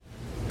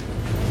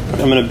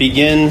I'm going to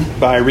begin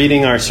by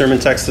reading our sermon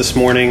text this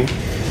morning.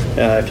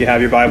 If you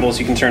have your Bibles,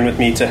 you can turn with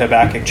me to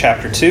Habakkuk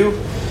chapter 2.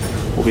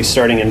 We'll be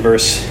starting in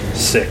verse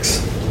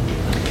 6.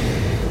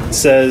 It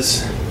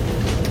says,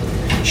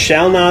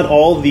 "Shall not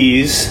all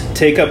these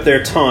take up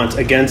their taunt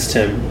against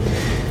him,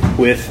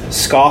 with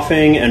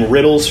scoffing and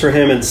riddles for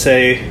him, and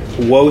say,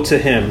 Woe to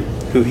him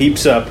who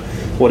heaps up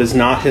what is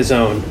not his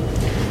own?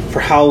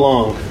 For how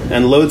long?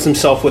 And loads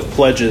himself with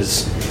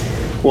pledges.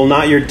 Will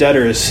not your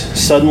debtors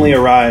suddenly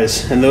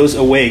arise, and those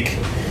awake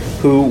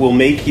who will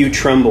make you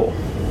tremble?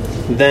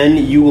 Then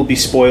you will be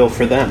spoil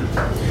for them,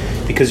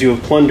 because you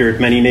have plundered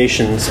many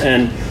nations,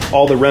 and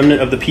all the remnant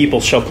of the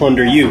people shall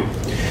plunder you.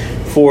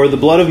 For the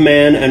blood of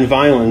man and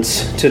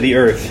violence to the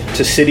earth,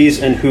 to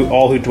cities and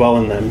all who dwell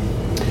in them.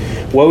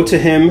 Woe to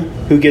him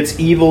who gets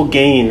evil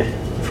gain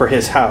for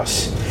his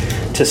house,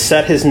 to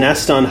set his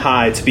nest on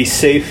high, to be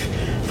safe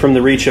from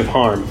the reach of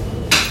harm.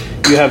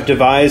 You have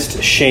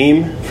devised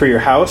shame for your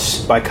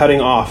house by cutting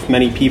off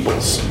many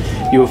peoples.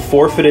 You have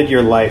forfeited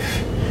your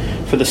life.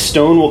 For the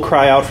stone will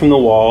cry out from the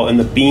wall, and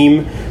the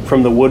beam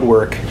from the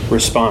woodwork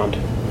respond.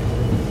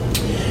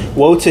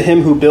 Woe to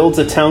him who builds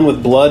a town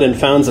with blood and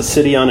founds a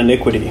city on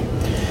iniquity.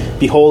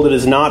 Behold, it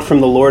is not from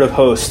the Lord of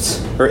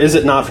hosts, or is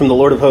it not from the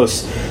Lord of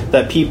hosts,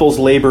 that peoples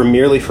labor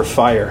merely for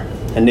fire,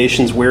 and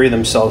nations weary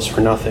themselves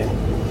for nothing?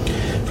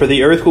 For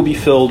the earth will be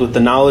filled with the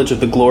knowledge of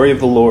the glory of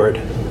the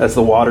Lord, as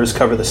the waters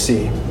cover the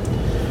sea.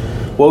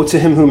 Woe to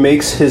him who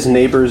makes his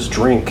neighbors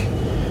drink.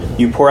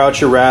 You pour out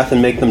your wrath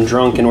and make them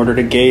drunk in order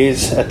to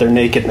gaze at their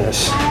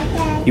nakedness.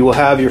 You will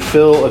have your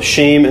fill of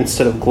shame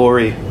instead of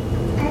glory.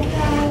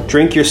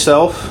 Drink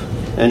yourself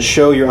and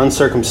show your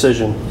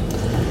uncircumcision.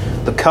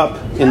 The cup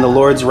in the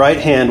Lord's right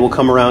hand will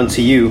come around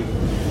to you,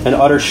 and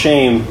utter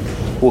shame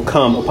will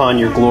come upon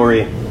your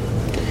glory.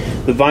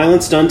 The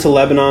violence done to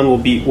Lebanon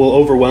will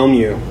overwhelm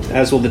you,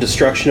 as will the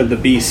destruction of the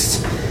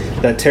beasts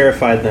that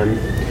terrified them.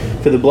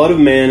 For the blood of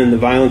man and the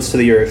violence to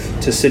the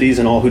earth, to cities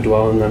and all who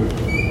dwell in them.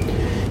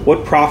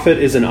 What profit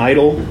is an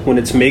idol when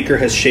its maker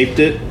has shaped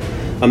it?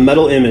 A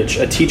metal image,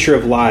 a teacher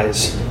of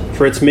lies.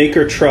 For its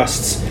maker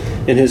trusts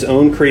in his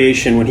own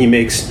creation when he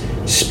makes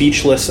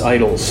speechless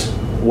idols.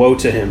 Woe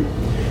to him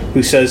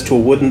who says to a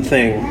wooden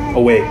thing,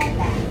 Awake,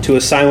 to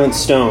a silent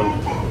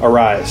stone,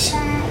 Arise.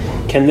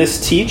 Can this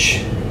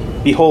teach?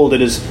 Behold,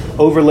 it is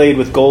overlaid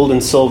with gold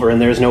and silver,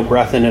 and there is no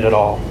breath in it at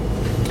all.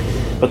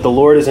 But the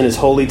Lord is in his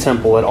holy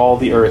temple, and all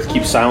the earth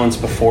keeps silence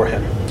before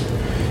him."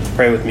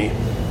 Pray with me.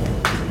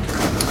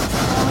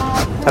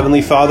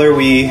 Heavenly Father,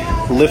 we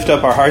lift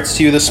up our hearts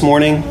to you this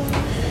morning.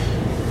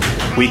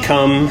 We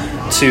come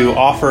to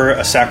offer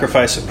a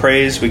sacrifice of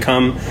praise. We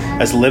come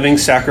as living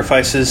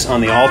sacrifices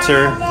on the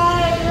altar.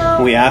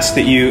 We ask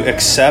that you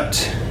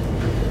accept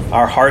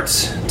our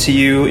hearts to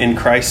you in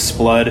Christ's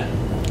blood,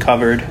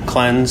 covered,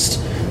 cleansed,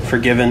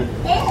 forgiven.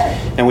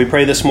 And we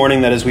pray this morning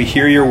that as we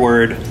hear your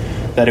word,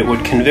 that it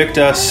would convict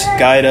us,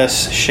 guide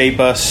us, shape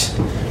us,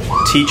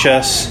 teach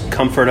us,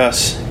 comfort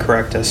us,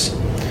 correct us.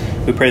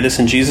 We pray this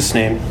in Jesus'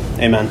 name.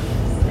 Amen.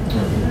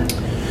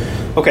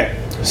 Okay,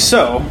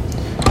 so,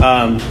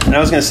 and I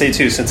was going to say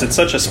too, since it's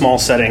such a small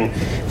setting,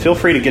 feel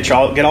free to get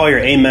all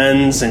your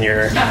amens and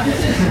your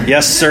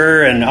yes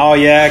sir and oh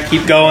yeah,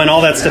 keep going,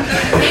 all that stuff.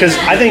 Because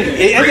I think,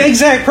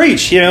 exact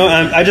preach,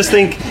 I just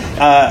think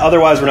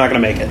otherwise we're not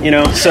going to make it,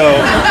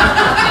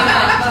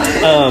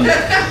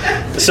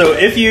 So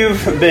if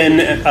you've been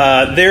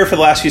there for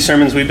the last few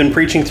sermons, we've been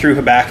preaching through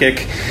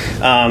Habakkuk,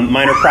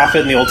 minor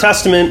prophet in the Old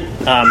Testament.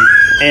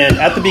 And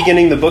at the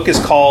beginning, the book is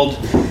called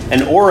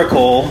an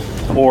oracle,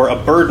 or a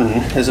burden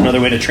is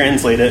another way to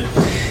translate it.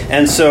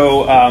 And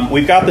so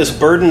we've got this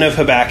burden of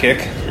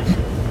Habakkuk.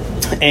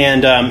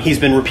 And he's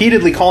been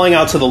repeatedly calling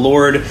out to the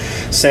Lord,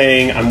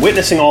 saying, I'm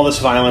witnessing all this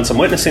violence, I'm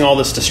witnessing all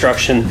this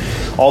destruction,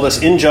 all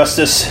this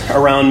injustice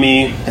around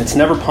me. It's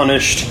never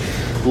punished.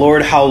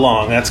 Lord, how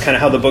long? That's kind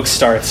of how the book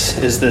starts,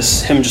 is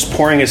this him just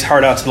pouring his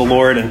heart out to the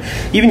Lord, and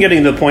even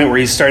getting to the point where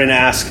he's starting to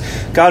ask,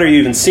 God, are you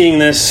even seeing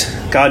this?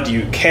 God, do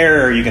you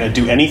care? Are you going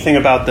to do anything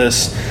about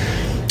this?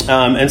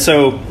 And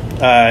so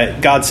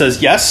God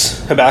says,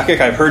 yes,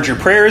 Habakkuk, I've heard your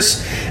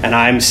prayers, and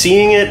I'm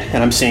seeing it,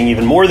 and I'm seeing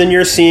even more than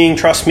you're seeing.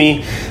 Trust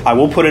me, I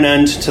will put an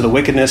end to the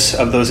wickedness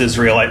of those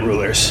Israelite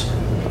rulers.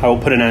 I will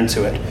put an end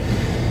to it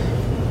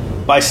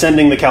by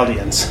sending the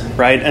Chaldeans,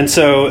 right? And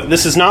so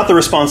this is not the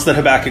response that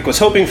Habakkuk was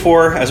hoping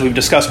for. As we've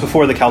discussed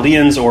before, the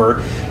Chaldeans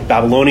or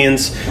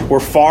Babylonians were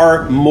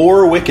far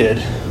more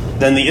wicked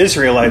than the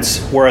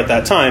Israelites were at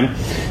that time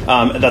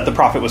that the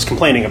prophet was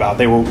complaining about.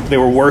 They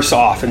were worse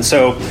off. And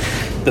so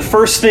the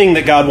first thing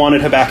that God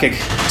wanted Habakkuk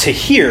to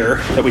hear,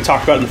 that we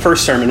talked about in the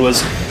first sermon,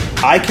 was,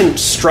 I can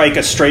strike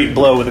a straight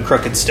blow with a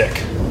crooked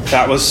stick.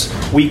 That was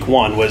week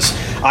one, was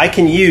I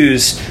can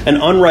use an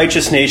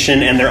unrighteous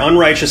nation and their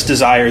unrighteous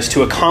desires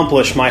to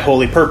accomplish my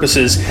holy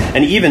purposes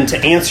and even to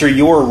answer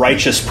your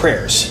righteous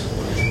prayers.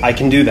 I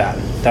can do that.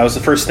 That was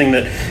the first thing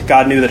that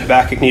God knew that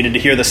Habakkuk needed to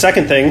hear. The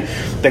second thing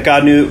that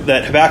God knew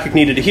that Habakkuk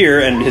needed to hear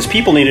and his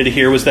people needed to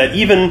hear was that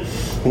even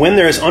when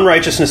there is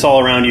unrighteousness all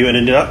around you and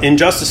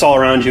injustice all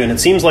around you and it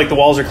seems like the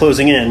walls are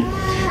closing in,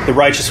 the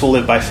righteous will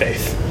live by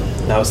faith.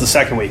 That was the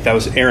second week. That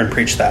was Aaron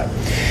preached that.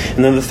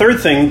 And then the third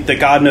thing that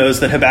God knows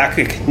that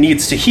Habakkuk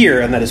needs to hear,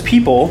 and that his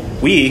people,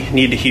 we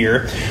need to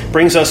hear,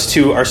 brings us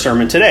to our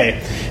sermon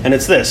today. And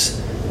it's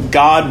this: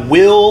 God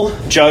will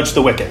judge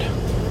the wicked.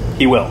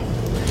 He will.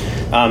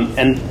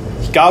 And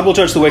God will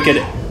judge the wicked,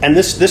 and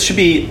this should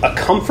be a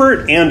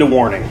comfort and a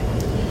warning.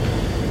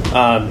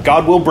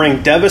 God will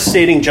bring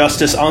devastating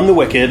justice on the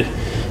wicked.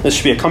 This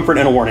should be a comfort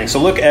and a warning. So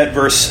look at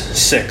verse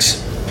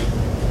 6.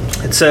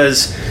 It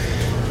says,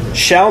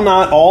 "Shall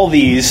not all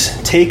these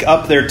take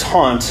up their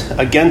taunt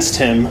against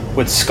him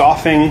with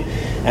scoffing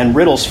and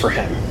riddles for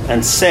him,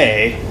 and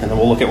say," and then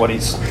we'll look at what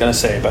he's going to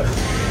say.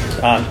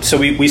 But so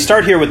we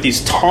start here with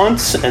these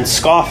taunts and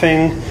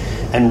scoffing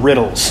and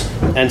riddles.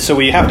 And so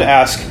we have to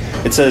ask,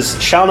 it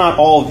says, "Shall not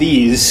all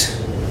these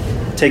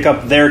take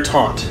up their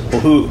taunt?"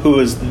 Well, who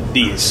is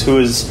these? Who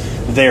is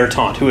their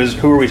taunt?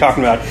 Who are we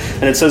talking about?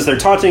 And it says they're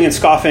taunting and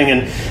scoffing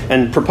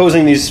and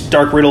proposing these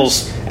dark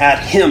riddles at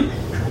him.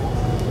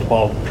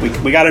 Well,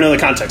 we got to know the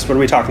context. What are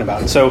we talking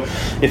about? And so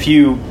if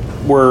you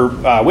were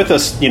with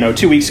us,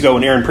 2 weeks ago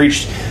when Aaron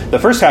preached the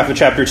first half of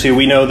chapter 2,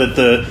 we know that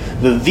the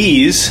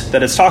these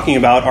that it's talking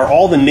about are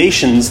all the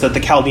nations that the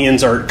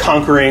Chaldeans are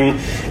conquering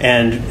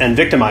and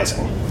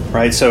victimizing,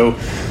 right? So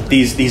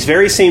these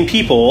very same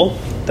people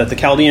that the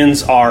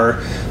Chaldeans are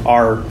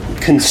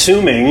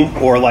consuming,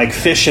 or like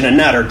fish in a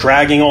net, or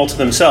dragging all to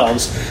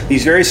themselves,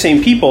 these very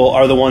same people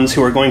are the ones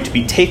who are going to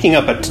be taking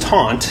up a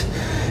taunt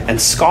and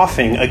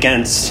scoffing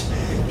against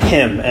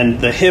him. And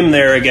the him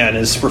there, again,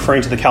 is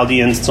referring to the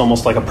Chaldeans. It's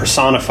almost like a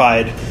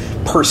personified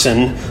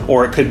person,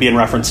 or it could be in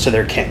reference to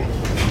their king.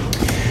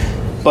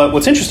 But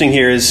what's interesting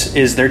here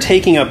is they're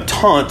taking up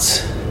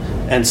taunts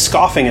and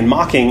scoffing and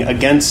mocking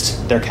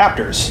against their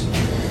captors,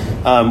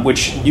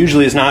 which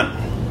usually is not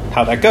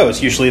how that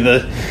goes. Usually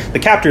the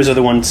captors are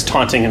the ones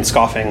taunting and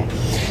scoffing.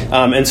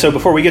 And so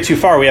before we get too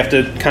far, we have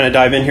to kind of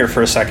dive in here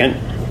for a second.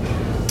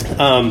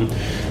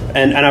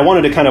 And I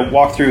wanted to kind of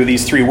walk through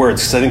these three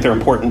words because I think they're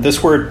important.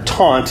 This word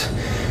taunt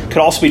could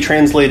also be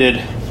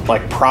translated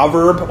like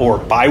proverb or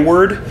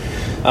byword.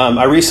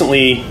 I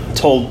recently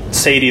told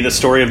Sadie the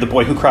story of the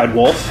boy who cried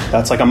wolf.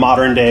 That's like a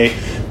modern day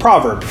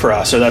proverb for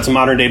us, or that's a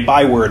modern day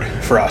byword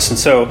for us. And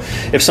so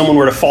if someone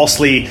were to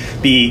falsely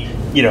be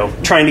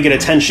trying to get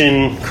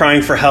attention,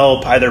 crying for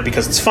help, either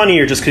because it's funny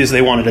or just because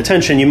they wanted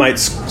attention, you might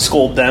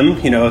scold them,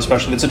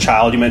 especially if it's a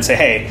child. You might say,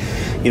 "Hey,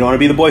 you don't want to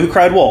be the boy who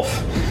cried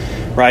wolf,"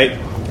 right?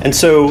 And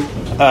so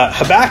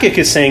Habakkuk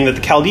is saying that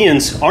the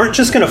Chaldeans aren't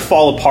just going to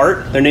fall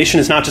apart. Their nation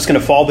is not just going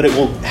to fall, but it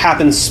will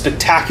happen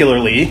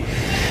spectacularly,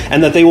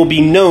 and that they will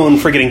be known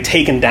for getting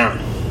taken down,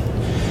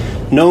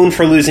 known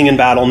for losing in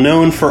battle,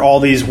 known for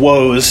all these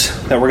woes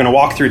that we're going to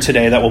walk through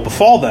today that will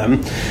befall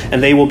them,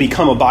 and they will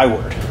become a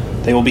byword.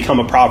 They will become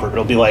a proverb.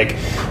 It'll be like,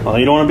 "Well,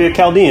 you don't want to be a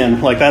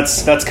Chaldean." Like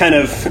that's kind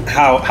of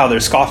how they're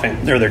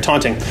scoffing, or they're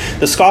taunting.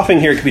 The scoffing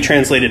here could be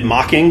translated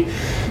mocking.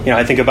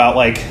 I think about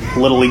like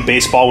Little League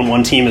Baseball when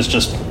one team is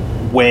just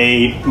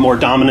way more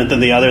dominant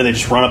than the other. They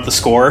just run up the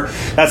score.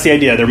 That's the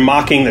idea. They're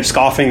mocking, they're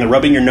scoffing, they're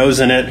rubbing your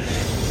nose in it.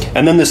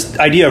 And then this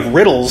idea of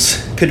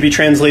riddles could be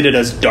translated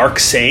as dark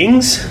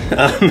sayings.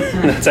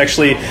 That's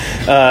actually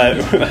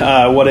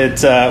what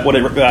it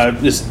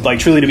is like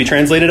truly to be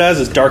translated as,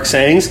 is dark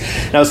sayings.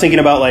 And I was thinking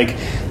about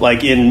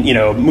like in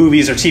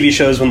movies or TV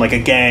shows when like a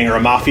gang or a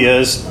mafia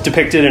is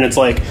depicted, and it's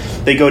like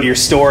they go to your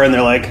store and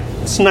they're like,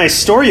 "It's a nice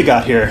store you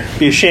got here. It'd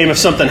be a shame if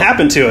something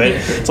happened to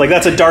it." It's like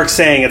that's a dark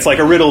saying. It's like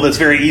a riddle that's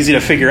very easy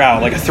to figure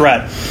out, like a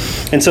threat.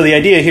 And so the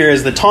idea here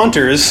is the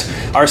taunters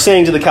are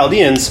saying to the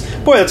Chaldeans,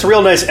 "Boy, that's a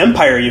real nice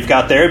empire you've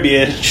got there. It'd be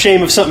a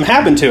shame if something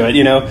happened to it,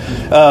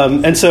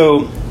 And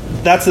so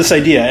that's this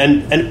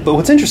idea. But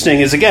what's interesting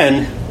is,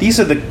 again, these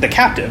are the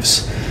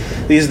captives.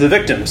 These are the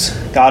victims.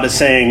 God is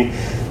saying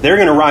they're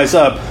going to rise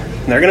up,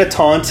 and they're going to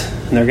taunt,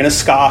 and they're going to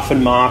scoff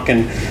and mock,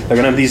 and they're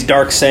going to have these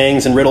dark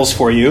sayings and riddles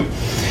for you.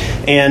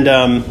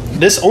 And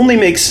this only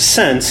makes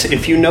sense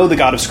if you know the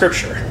God of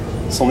Scripture.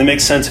 This only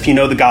makes sense if you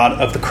know the God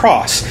of the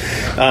cross.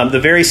 The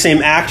very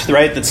same act,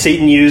 right, that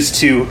Satan used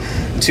to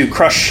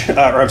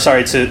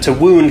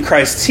wound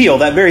Christ's heel,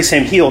 that very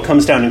same heel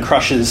comes down and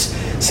crushes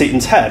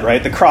Satan's head,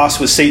 right? The cross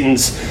was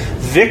Satan's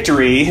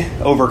victory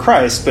over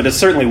Christ, but it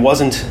certainly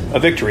wasn't a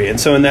victory. And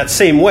so in that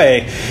same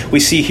way,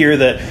 we see here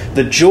that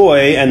the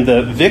joy and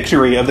the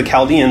victory of the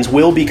Chaldeans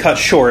will be cut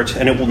short,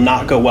 and it will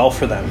not go well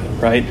for them,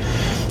 right?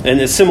 And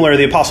it's similar,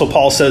 the Apostle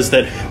Paul says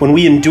that when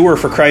we endure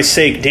for Christ's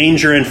sake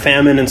danger and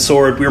famine and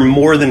sword, we're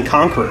more than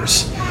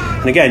conquerors.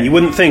 And again, you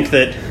wouldn't think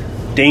that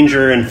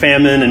danger and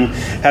famine and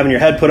having your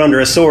head put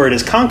under a sword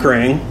is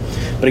conquering.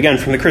 But again,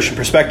 from the Christian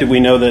perspective, we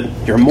know that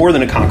you're more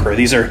than a conqueror.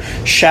 These are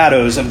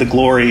shadows of the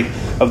glory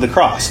of the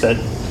cross, that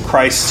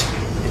Christ,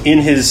 in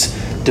his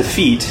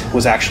defeat,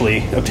 was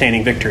actually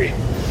obtaining victory.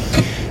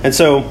 And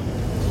so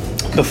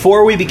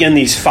before we begin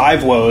these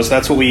 5 woes,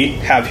 that's what we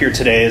have here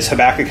today, is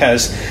Habakkuk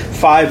has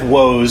 5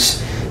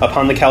 woes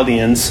upon the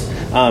Chaldeans.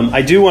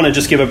 I do want to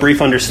just give a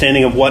brief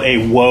understanding of what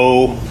a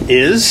woe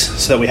is,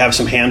 so that we have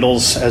some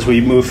handles as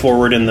we move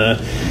forward in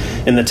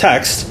the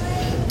text.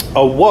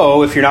 A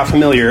woe, if you're not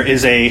familiar,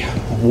 is a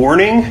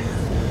warning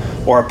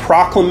or a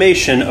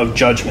proclamation of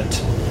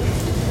judgment.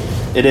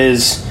 It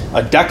is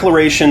a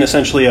declaration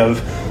essentially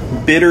of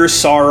bitter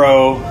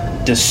sorrow,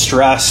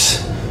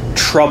 distress,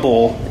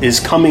 trouble is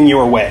coming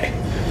your way.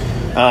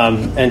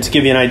 And to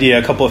give you an idea,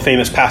 a couple of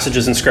famous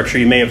passages in Scripture,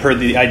 you may have heard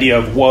the idea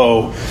of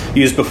woe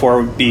used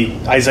before would be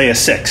Isaiah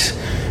 6.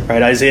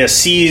 Right? Isaiah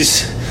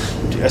sees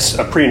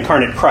a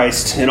pre-incarnate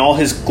Christ in all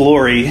his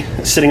glory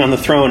sitting on the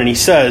throne, and he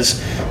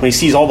says, when he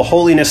sees all the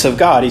holiness of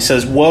God, he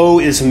says, "Woe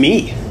is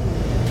me."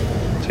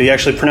 So he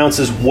actually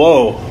pronounces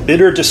woe,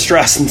 bitter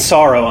distress and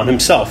sorrow on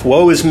himself.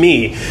 "Woe is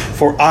me,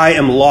 for I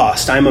am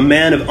lost. I am a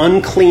man of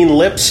unclean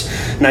lips,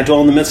 and I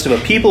dwell in the midst of a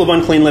people of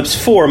unclean lips,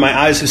 for my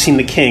eyes have seen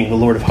the King, the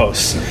Lord of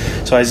hosts."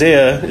 So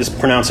Isaiah is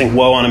pronouncing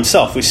woe on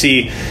himself. We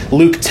see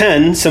Luke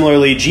 10,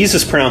 similarly,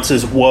 Jesus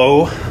pronounces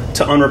woe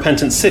to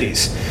unrepentant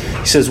cities.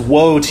 He says,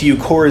 "Woe to you,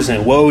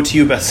 Chorazin! Woe to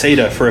you,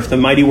 Bethsaida! For if the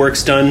mighty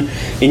works done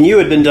in you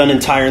had been done in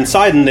Tyre and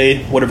Sidon,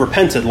 they would have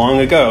repented long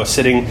ago,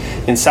 sitting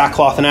in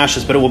sackcloth and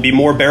ashes. But it will be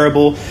more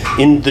bearable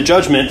in the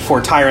judgment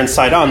for Tyre and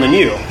Sidon than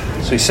you."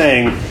 So he's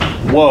saying,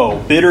 woe,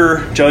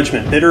 bitter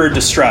judgment, bitter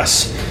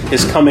distress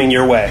is coming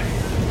your way.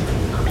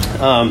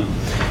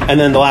 And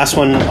then the last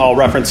one I'll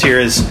reference here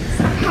is,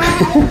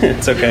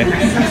 it's okay,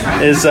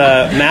 is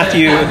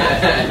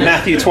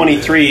Matthew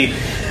 23.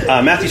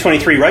 Matthew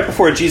 23, right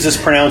before Jesus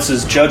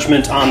pronounces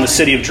judgment on the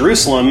city of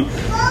Jerusalem,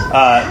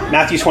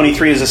 Matthew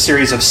 23 is a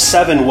series of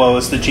 7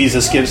 woes that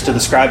Jesus gives to the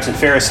scribes and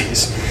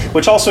Pharisees,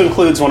 which also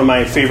includes one of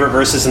my favorite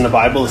verses in the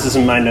Bible. This is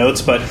in my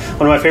notes, but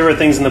one of my favorite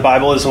things in the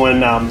Bible is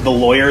when the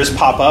lawyers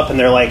pop up and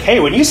they're like, "Hey,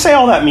 when you say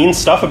all that mean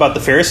stuff about the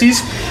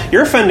Pharisees,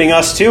 you're offending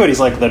us too." And he's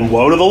like, "Then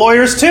woe to the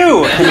lawyers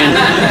too."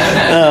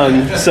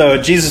 So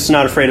Jesus is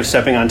not afraid of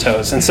stepping on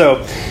toes. And so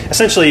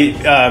essentially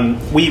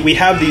we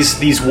have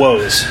these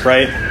woes,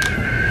 right?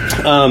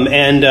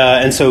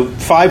 And so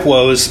 5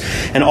 woes,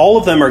 and all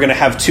of them are going to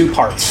have 2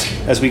 parts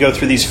as we go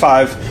through these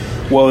 5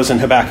 woes in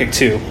Habakkuk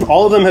 2.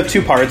 All of them have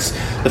 2 parts.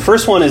 The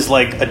first one is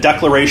like a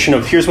declaration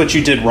of here's what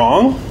you did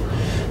wrong.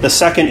 The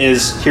second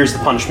is here's the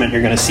punishment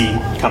you're going to see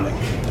coming.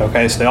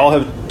 Okay, so they all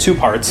have 2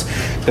 parts,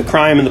 the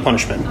crime and the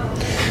punishment.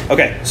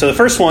 Okay, so the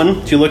first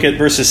one, if you look at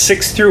verses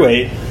 6 through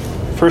 8,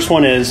 first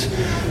one is,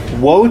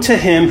 "Woe to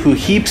him who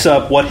heaps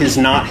up what is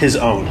not his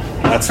own."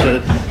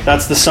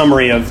 That's the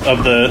summary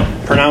of the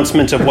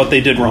pronouncement of what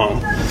they did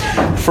wrong.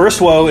 First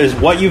woe is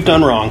what you've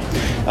done wrong,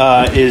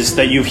 is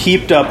that you've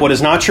heaped up what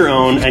is not your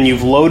own and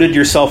you've loaded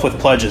yourself with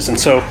pledges. And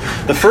so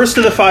the first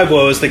of the 5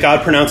 woes that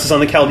God pronounces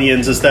on the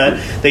Chaldeans is that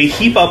they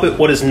heap up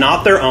what is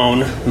not their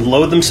own and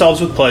load themselves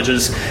with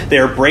pledges. They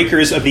are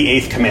breakers of the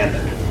 8th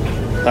commandment.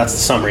 That's the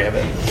summary of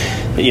it.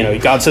 You know,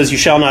 God says you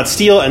shall not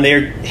steal, and they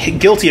are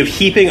guilty of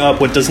heaping up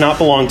what does not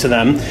belong to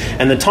them.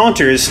 And the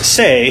taunters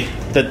say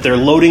that they're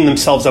loading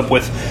themselves up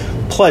with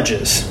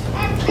pledges.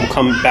 We'll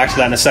come back to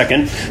that in a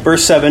second.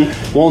 Verse 7,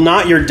 "Will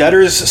not your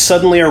debtors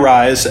suddenly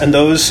arise, and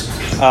those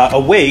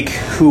awake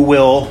who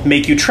will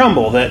make you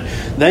tremble, that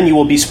then you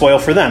will be spoil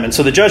for them?" And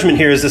so the judgment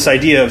here is this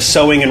idea of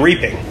sowing and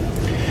reaping.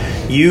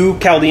 You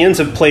Chaldeans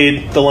have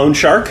played the loan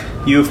shark.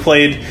 You've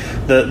played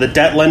the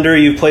debt lender.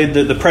 You've played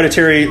the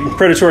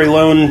predatory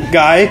loan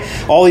guy.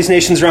 All these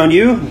nations around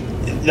you,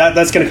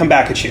 that's going to come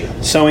back at you.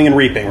 Sowing and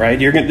reaping, right?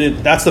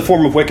 That's the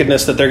form of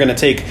wickedness that they're going to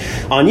take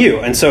on you.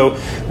 And so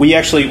we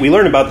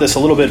learn about this a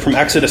little bit from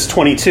Exodus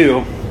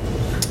 22,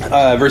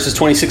 verses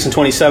 26 and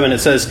 27. It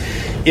says,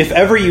 "If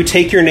ever you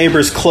take your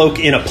neighbor's cloak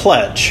in a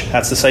pledge,"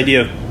 that's this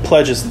idea of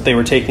pledges that they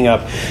were taking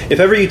up. "If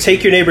ever you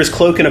take your neighbor's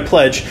cloak in a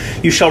pledge,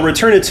 you shall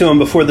return it to him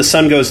before the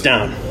sun goes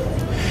down."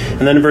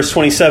 And then in verse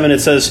 27 it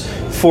says,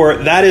 "For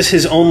that is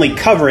his only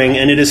covering,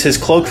 and it is his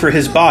cloak for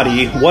his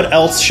body. What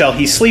else shall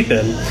he sleep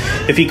in?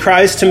 If he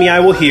cries to me, I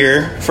will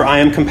hear, for I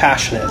am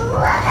compassionate."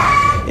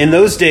 In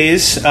those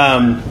days,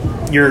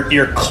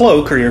 your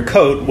cloak or your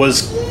coat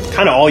was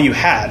kind of all you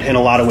had in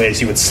a lot of ways.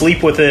 You would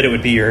sleep with it. It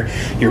would be your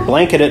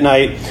blanket at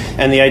night.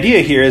 And the idea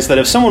here is that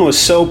if someone was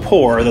so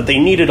poor that they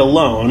needed a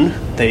loan,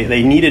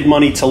 they needed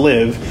money to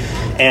live,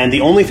 and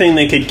the only thing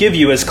they could give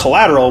you as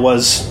collateral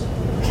was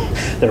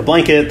their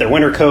blanket, their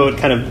winter coat,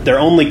 kind of their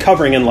only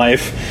covering in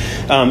life,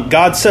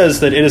 God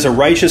says that it is a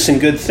righteous and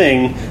good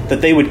thing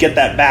that they would get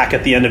that back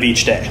at the end of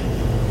each day.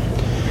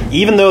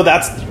 Even though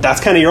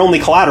that's kind of your only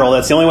collateral,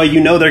 that's the only way you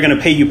know they're going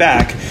to pay you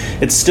back,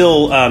 it's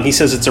still, he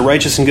says it's a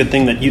righteous and good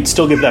thing that you'd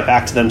still give that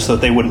back to them so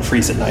that they wouldn't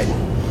freeze at night.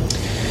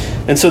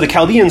 And so the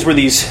Chaldeans were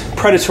these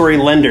predatory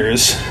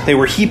lenders. They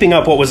were heaping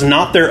up what was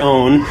not their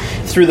own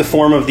through the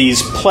form of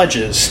these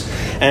pledges.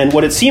 And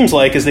what it seems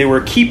like is they were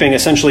keeping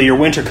essentially your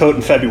winter coat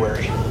in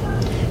February.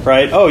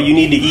 Right? "Oh, you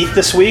need to eat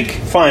this week?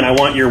 Fine, I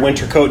want your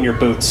winter coat and your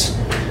boots."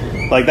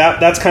 Like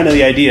that's kind of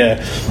the idea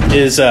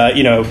is,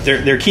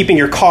 they're keeping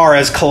your car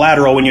as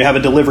collateral when you have a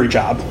delivery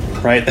job,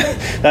 right?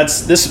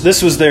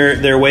 This was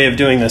their way of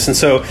doing this. And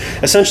so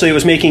essentially it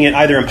was making it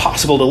either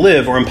impossible to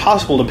live or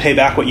impossible to pay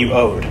back what you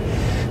owed.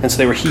 And so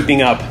they were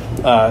heaping up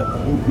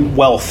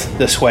wealth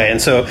this way.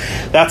 And so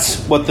that's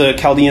what the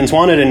Chaldeans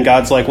wanted, and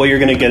God's like, well, you're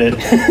going to get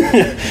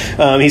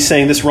it. He's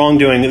saying this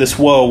wrongdoing, this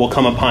woe will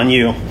come upon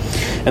you.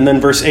 And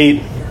then verse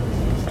 8,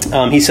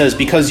 he says,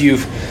 "Because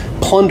you've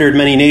plundered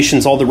many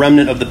nations, all the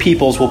remnant of the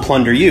peoples will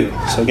plunder you.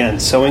 So again,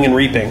 sowing and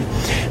reaping.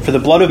 For the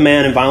blood of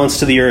man and violence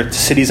to the earth,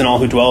 cities and all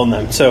who dwell in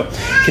them. So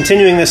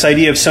continuing this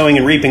idea of sowing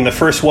and reaping, the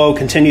first woe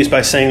continues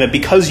by saying that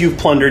because you've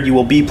plundered, you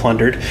will be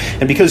plundered.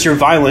 And because you're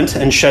violent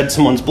and shed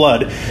someone's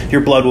blood,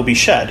 your blood will be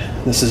shed.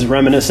 This is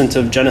reminiscent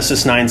of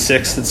Genesis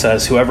 9:6 that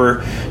says,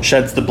 whoever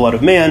sheds the blood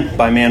of man,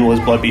 by man will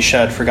his blood be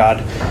shed, for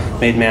God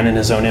made man in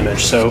his own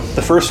image. So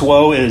the first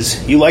woe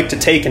is you like to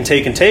take and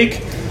take and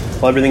take.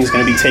 Well, everything's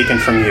going to be taken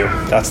from you.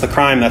 That's the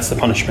crime, that's the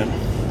punishment.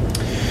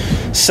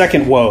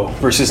 Second woe,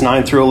 verses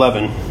 9 through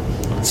 11.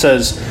 It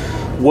says,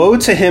 woe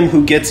to him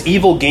who gets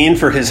evil gain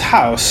for his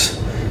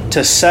house,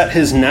 to set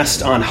his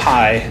nest on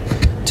high,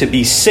 to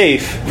be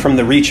safe from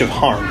the reach of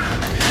harm.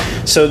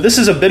 So this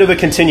is a bit of a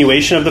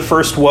continuation of the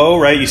first woe,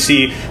 right? You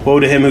see,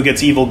 woe to him who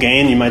gets evil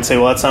gain. You might say,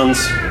 well, that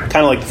sounds kind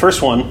of like the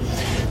first one.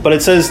 But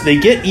it says they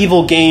get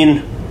evil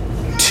gain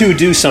to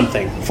do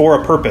something, for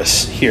a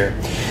purpose here.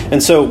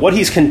 And so what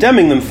he's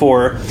condemning them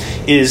for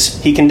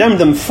is he condemned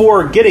them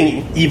for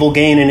getting evil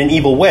gain in an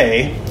evil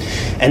way.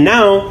 And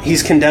now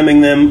he's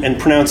condemning them and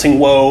pronouncing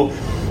woe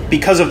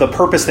because of the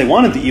purpose they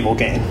wanted the evil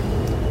gain.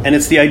 And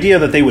it's the idea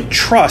that they would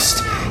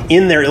trust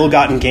in their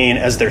ill-gotten gain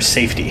as their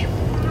safety,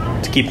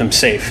 to keep them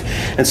safe.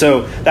 And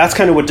so that's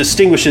kind of what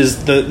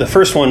distinguishes the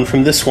first one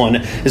from this one,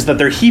 is that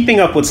they're heaping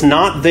up what's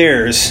not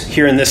theirs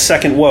here in this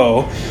second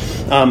woe,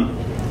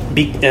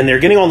 and they're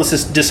getting all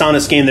this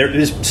dishonest gain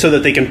there so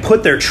that they can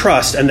put their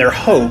trust and their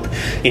hope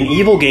in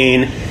evil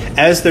gain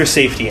as their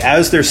safety,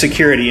 as their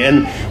security.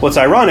 And what's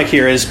ironic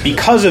here is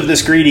because of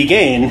this greedy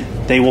gain,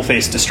 they will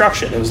face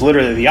destruction. It was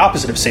literally the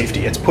opposite of safety.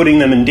 It's putting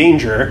them in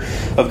danger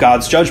of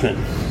God's judgment.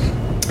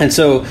 And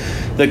so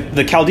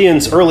the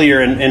Chaldeans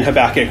earlier in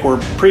Habakkuk were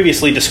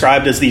previously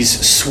described as these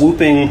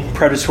swooping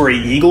predatory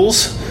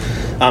eagles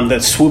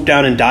that swoop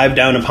down and dive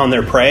down upon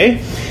their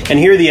prey. And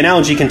here the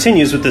analogy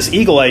continues with this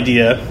eagle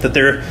idea that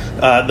they're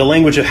the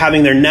language of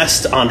having their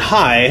nest on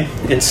high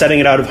and setting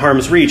it out of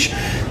harm's reach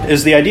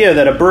is the idea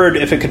that a bird,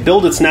 if it could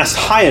build its nest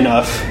high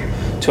enough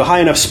to a high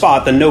enough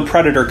spot, then no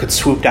predator could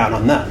swoop down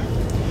on them.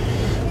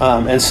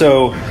 And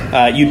so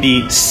you'd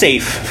be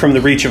safe from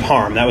the reach of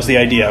harm. That was the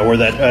idea, or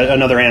that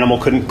another animal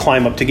couldn't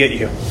climb up to get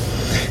you.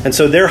 And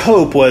so their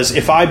hope was,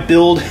 if I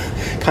build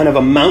kind of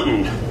a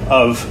mountain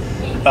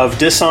of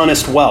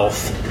dishonest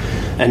wealth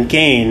and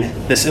gain,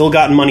 this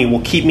ill-gotten money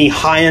will keep me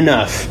high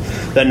enough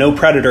that no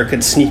predator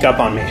could sneak up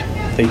on me.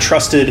 They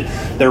trusted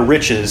their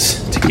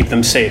riches to keep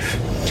them safe.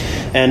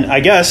 And I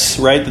guess,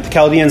 right, that the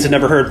Chaldeans had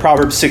never heard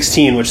Proverbs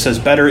 16, which says,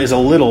 better is a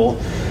little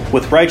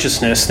with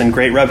righteousness than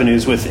great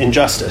revenues with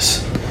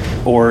injustice.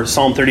 Or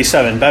Psalm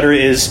 37, better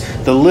is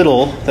the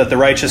little that the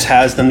righteous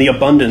has than the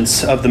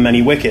abundance of the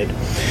many wicked.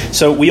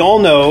 So we all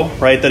know,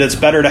 right, that it's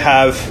better to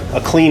have a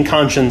clean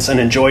conscience and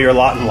enjoy your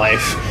lot in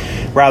life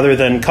rather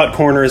than cut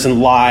corners and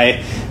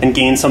lie and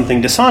gain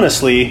something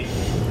dishonestly,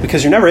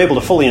 because you're never able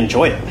to fully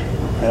enjoy it.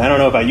 And I don't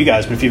know about you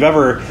guys, but if you've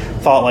ever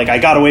thought, like, I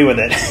got away with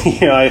it,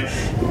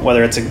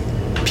 whether it's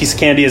a piece of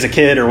candy as a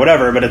kid or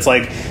whatever, but it's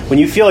like when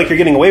you feel like you're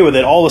getting away with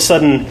it, all of a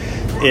sudden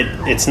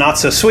it's not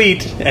so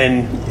sweet,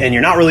 and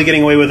you're not really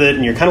getting away with it,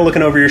 and you're kind of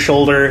looking over your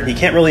shoulder. You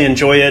can't really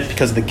enjoy it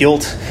because of the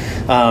guilt.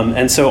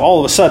 And so all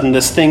of a sudden,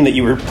 this thing that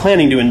you were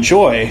planning to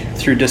enjoy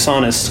through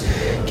dishonest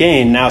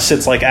gain now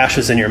sits like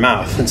ashes in your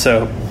mouth. And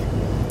so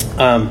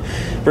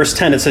verse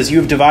 10, it says, you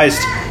have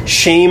devised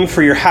shame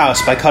for your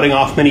house by cutting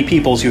off many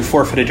peoples. You have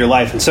forfeited your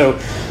life. And so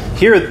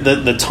here,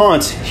 the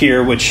taunt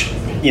here, which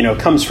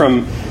comes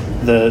from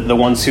the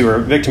ones who are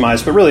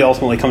victimized, but really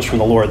ultimately comes from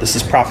the Lord. This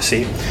is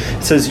prophecy.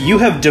 It says, you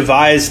have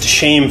devised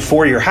shame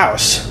for your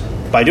house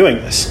by doing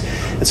this.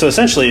 And so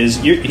essentially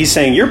he's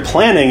saying you're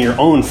planning your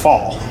own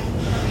fall.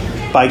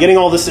 By getting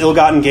all this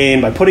ill-gotten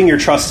gain, by putting your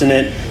trust in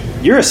it,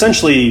 you're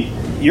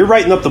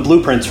writing up the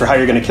blueprints for how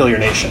you're going to kill your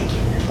nation.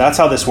 That's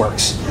how this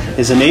works.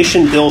 Is a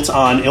nation built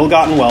on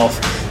ill-gotten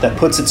wealth that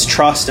puts its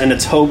trust and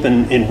its hope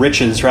in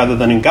riches rather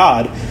than in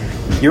God.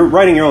 You're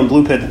writing your own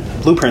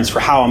blueprints for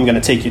how I'm going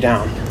to take you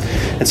down.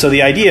 And so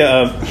the idea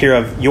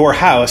of your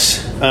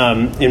house,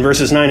 in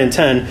verses 9 and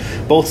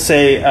 10, both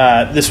say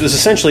this was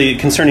essentially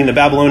concerning the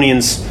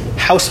Babylonians'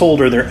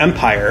 household or their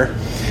empire,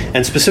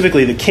 and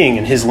specifically the king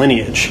and his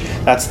lineage.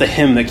 That's the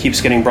hymn that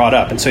keeps getting brought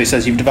up. And so he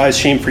says, you've devised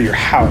shame for your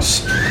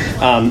house.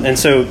 And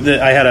so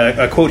I had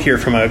a quote here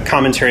from a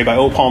commentary by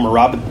O. Palmer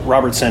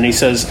Robertson. He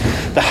says,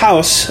 the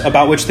house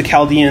about which the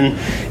Chaldean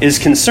is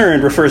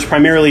concerned refers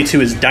primarily to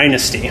his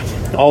dynasty.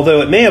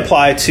 Although it may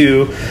apply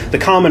to the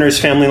commoner's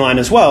family line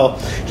as well,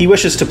 he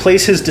wishes to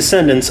place his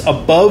descendants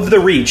above the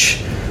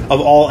reach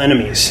of all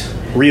enemies,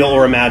 real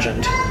or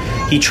imagined.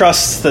 He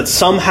trusts that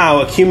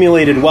somehow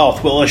accumulated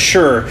wealth will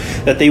assure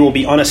that they will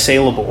be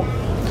unassailable.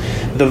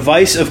 The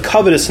vice of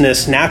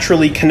covetousness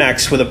naturally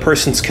connects with a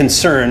person's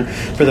concern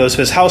for those of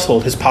his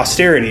household, his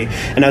posterity.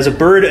 And as a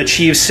bird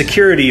achieves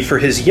security for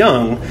his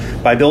young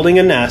by building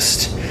a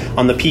nest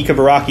on the peak of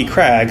a rocky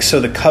crag, so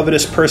the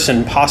covetous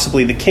person,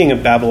 possibly the king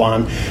of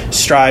Babylon,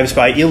 strives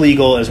by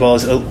illegal as well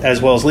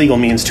as legal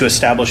means to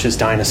establish his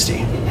dynasty.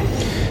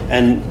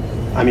 And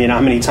I mean,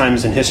 how many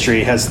times in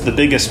history has the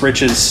biggest,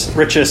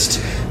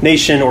 richest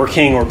nation or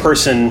king or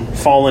person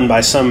fallen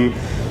by some,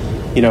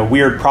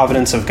 weird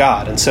providence of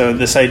God? And so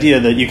this idea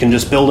that you can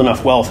just build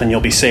enough wealth and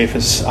you'll be safe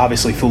is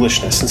obviously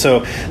foolishness. And so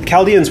the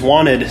Chaldeans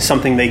wanted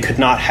something they could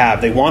not have.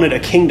 They wanted a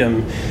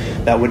kingdom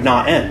that would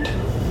not end.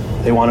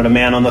 They wanted a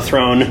man on the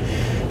throne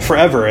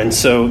forever. And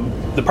so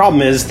the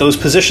problem is those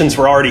positions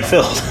were already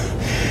filled.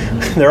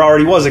 There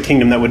already was a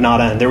kingdom that would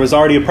not end. There was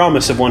already a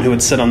promise of one who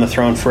would sit on the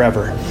throne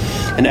forever.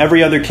 And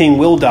every other king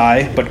will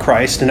die but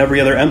Christ, and every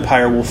other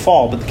empire will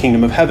fall but the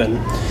kingdom of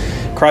heaven.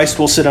 Christ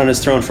will sit on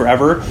his throne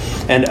forever.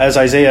 And as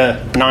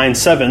Isaiah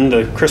 9:7,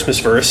 the Christmas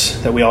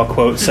verse that we all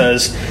quote,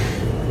 says,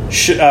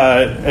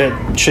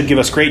 it should give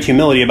us great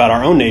humility about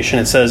our own nation.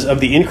 It says, of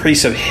the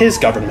increase of his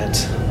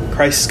government,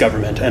 Christ's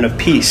government, and of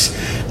peace,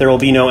 there will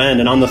be no end.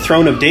 And on the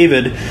throne of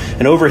David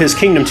and over his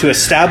kingdom, to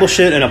establish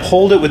it and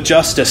uphold it with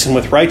justice and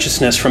with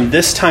righteousness from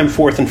this time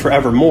forth and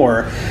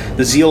forevermore,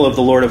 the zeal of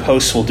the Lord of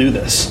hosts will do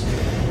this.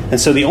 And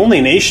so the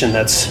only nation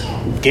that's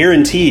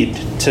guaranteed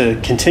to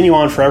continue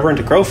on forever and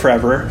to grow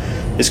forever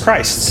is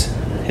Christ's,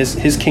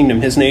 his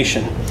kingdom, his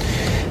nation.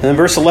 And then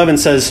verse 11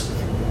 says,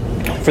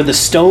 for the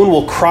stone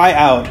will cry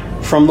out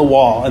from the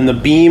wall and the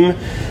beam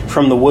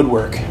from the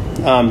woodwork.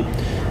 And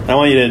I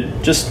want you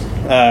to just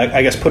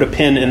put a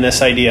pin in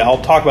this idea.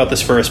 I'll talk about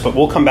this first, but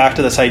we'll come back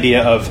to this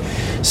idea of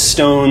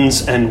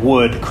stones and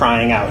wood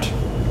crying out.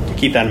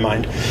 Keep that in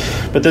mind.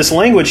 But this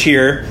language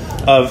here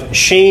of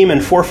shame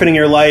and forfeiting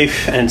your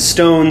life and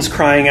stones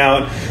crying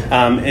out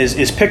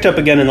is picked up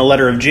again in the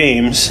letter of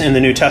James in the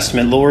New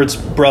Testament. The Lord's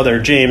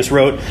brother, James,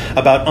 wrote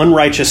about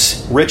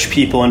unrighteous rich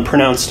people and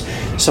pronounced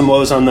some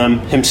woes on them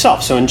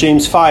himself. So in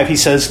James 5, he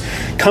says,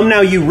 come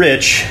now, you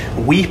rich,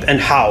 weep and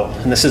howl.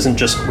 And this isn't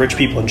just rich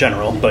people in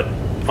general, but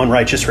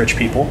unrighteous rich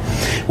people.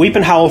 Weep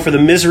and howl for the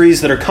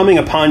miseries that are coming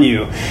upon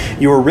you.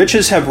 Your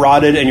riches have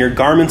rotted and your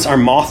garments are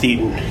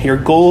moth-eaten. Your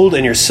gold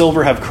and your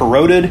silver have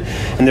corroded,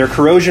 and their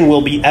corrosion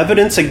will be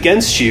evidence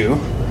against you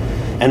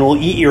and will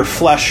eat your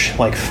flesh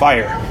like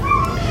fire.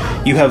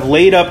 You have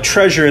laid up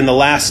treasure in the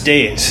last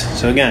days.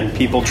 So again,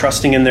 people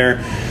trusting in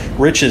their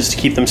riches to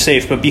keep them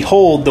safe. But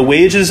behold, the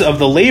wages of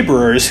the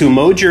laborers who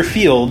mowed your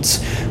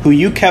fields, who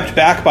you kept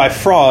back by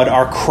fraud,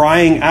 are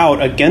crying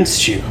out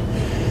against you.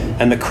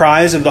 And the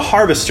cries of the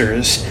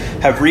harvesters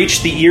have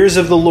reached the ears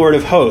of the Lord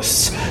of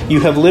hosts. You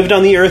have lived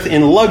on the earth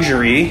in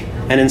luxury,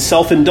 and in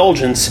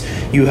self-indulgence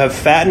you have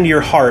fattened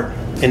your heart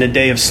in a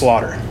day of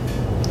slaughter.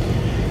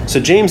 So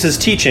James is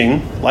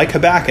teaching, like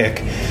Habakkuk,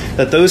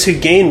 that those who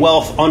gain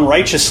wealth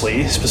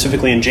unrighteously,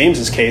 specifically in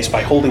James's case,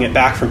 by holding it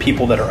back from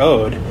people that are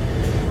owed,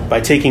 by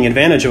taking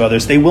advantage of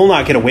others, they will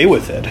not get away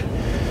with it.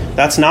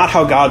 That's not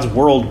how God's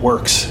world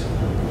works.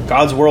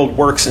 God's world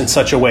works in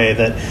such a way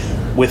that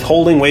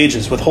withholding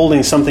wages,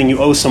 withholding something you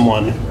owe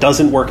someone,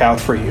 doesn't work out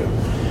for you.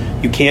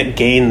 You can't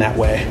gain that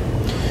way.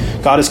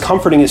 God is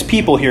comforting his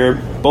people here,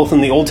 both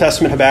in the Old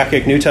Testament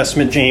Habakkuk, New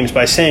Testament James,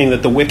 by saying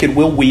that the wicked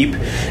will weep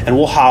and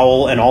will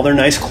howl, and all their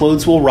nice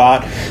clothes will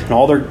rot, and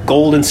all their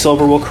gold and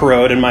silver will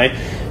corrode. And my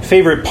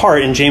favorite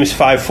part in James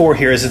 5:4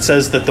 here is it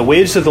says that the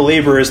wages of the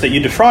laborers that you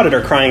defrauded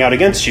are crying out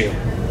against you.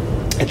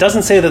 It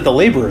doesn't say that the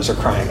laborers are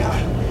crying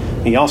out.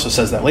 He also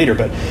says that later,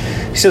 but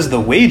he says the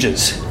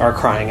wages are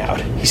crying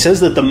out. He says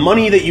that the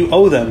money that you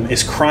owe them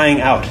is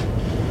crying out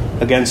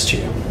against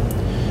you.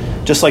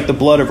 Just like the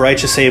blood of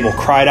righteous Abel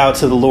cried out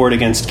to the Lord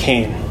against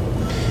Cain.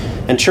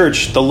 And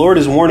church, the Lord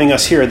is warning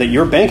us here that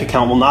your bank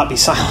account will not be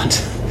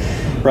silent,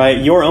 right?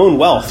 Your own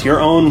wealth,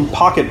 your own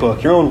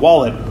pocketbook, your own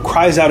wallet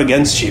cries out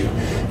against you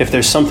if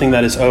there's something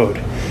that is owed.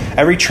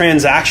 Every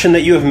transaction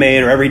that you have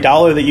made or every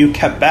dollar that you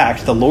kept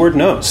back, the Lord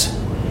knows.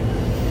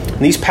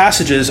 And these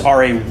passages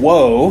are a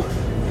woe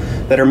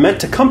that are meant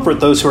to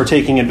comfort those who are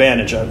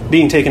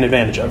being taken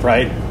advantage of,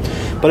 right?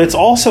 But it's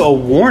also a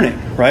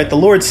warning, right? The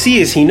Lord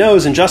sees, he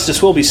knows, and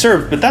justice will be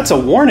served, but that's a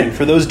warning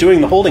for those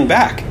doing the holding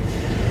back.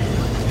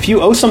 If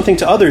you owe something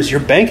to others, your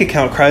bank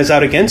account cries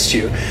out against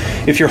you.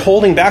 If you're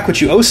holding back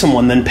what you owe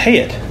someone, then pay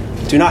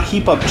it. Do not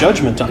heap up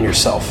judgment on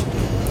yourself.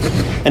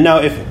 And now,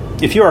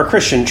 if you are a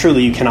Christian,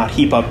 truly you cannot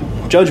heap up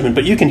judgment,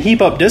 but you can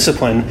heap up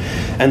discipline,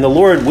 and the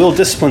Lord will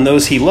discipline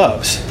those he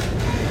loves.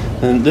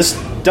 And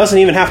this doesn't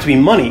even have to be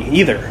money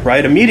either,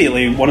 right?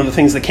 Immediately, one of the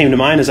things that came to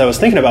mind as I was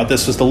thinking about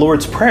this was the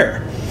Lord's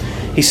Prayer.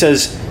 He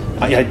says,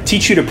 I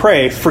teach you to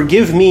pray,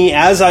 forgive me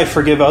as I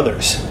forgive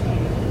others.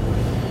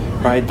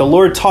 Right? The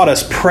Lord taught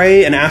us,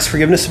 pray and ask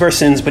forgiveness of our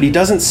sins, but he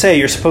doesn't say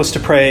you're supposed to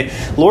pray,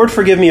 Lord,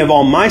 forgive me of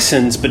all my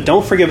sins, but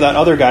don't forgive that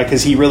other guy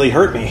because he really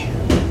hurt me.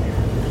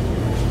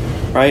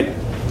 Right?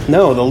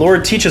 No, the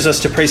Lord teaches us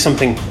to pray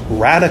something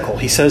radical.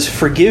 He says,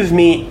 forgive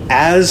me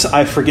as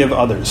I forgive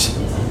others.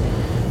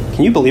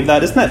 Can you believe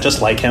that? Isn't that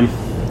just like him?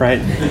 Right?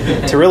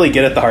 To really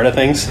get at the heart of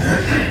things.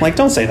 Like,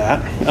 don't say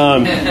that.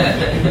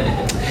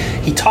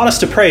 He taught us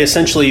to pray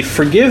essentially,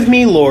 forgive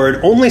me, Lord,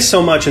 only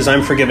so much as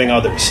I'm forgiving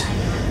others.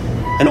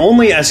 And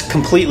only as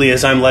completely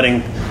as I'm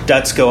letting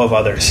debts go of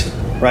others.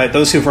 Right?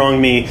 Those who've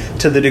wronged me,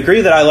 to the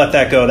degree that I let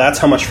that go, that's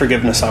how much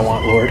forgiveness I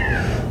want, Lord.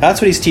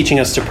 That's what he's teaching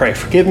us to pray.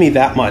 Forgive me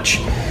that much.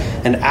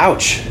 And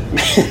ouch.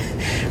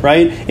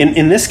 right?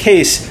 In this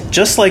case,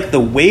 just like the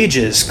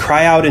wages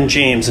cry out in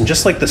James, and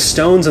just like the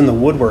stones and the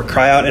woodwork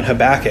cry out in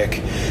Habakkuk,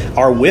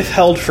 our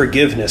withheld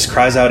forgiveness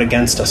cries out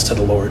against us to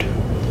the Lord.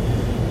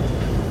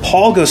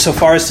 Paul goes so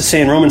far as to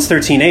say in Romans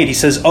 13:8, he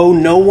says, "Owe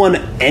no one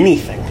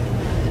anything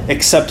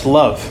except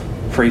love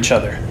for each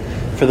other.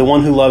 For the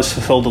one who loves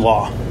fulfilled the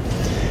law."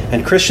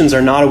 And Christians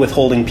are not a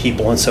withholding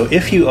people. And so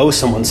if you owe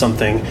someone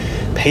something,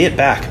 pay it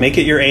back. Make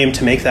it your aim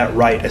to make that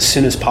right as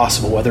soon as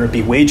possible, whether it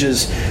be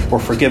wages or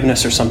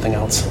forgiveness or something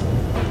else.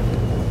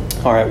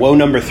 All right, woe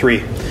number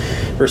 3,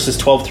 verses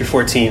 12 through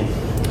 14.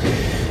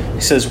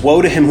 He says,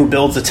 "Woe to him who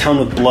builds a town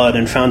with blood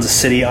and founds a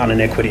city on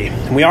iniquity."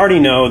 And we already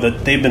know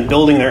that they've been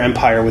building their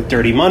empire with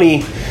dirty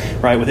money,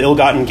 right, with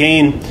ill-gotten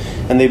gain,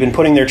 and they've been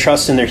putting their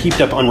trust in their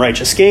heaped up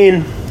unrighteous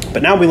gain.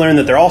 But now we learn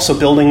that they're also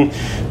building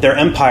their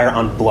empire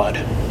on blood.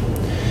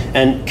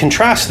 And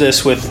contrast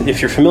this with,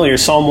 if you're familiar,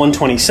 Psalm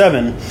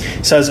 127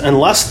 says,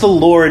 "Unless the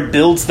Lord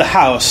builds the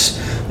house,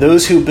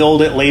 those who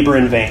build it labor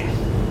in vain."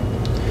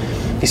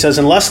 He says,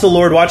 unless the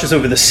Lord watches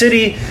over the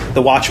city,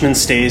 the watchman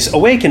stays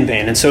awake in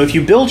vain. And so if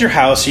you build your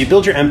house, you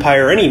build your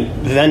empire, or any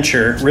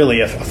venture, really,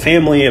 a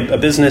family, a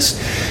business,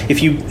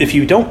 if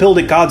you don't build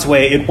it God's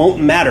way, it won't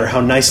matter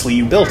how nicely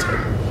you built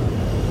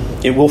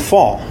it. It will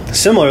fall.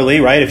 Similarly,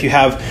 right, if you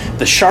have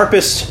the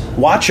sharpest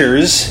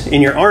watchers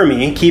in your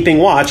army keeping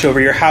watch over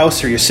your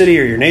house or your city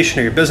or your nation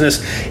or your business,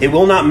 it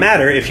will not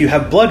matter if you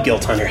have blood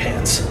guilt on your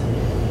hands,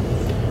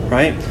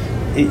 right?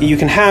 You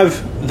can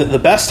have the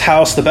best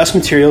house, the best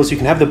materials, you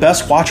can have the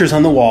best watchers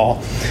on the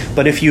wall,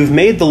 but if you've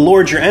made the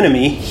Lord your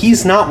enemy,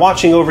 he's not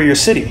watching over your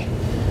city.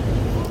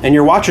 And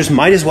your watchers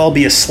might as well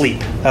be asleep.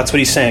 That's what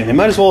he's saying. They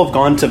might as well have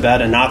gone to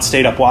bed and not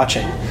stayed up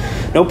watching.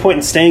 No point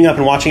in staying up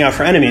and watching out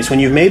for enemies. When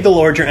you've made the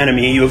Lord your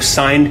enemy, you have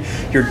signed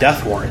your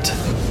death warrant.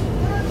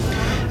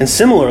 And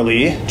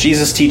similarly,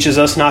 Jesus teaches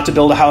us not to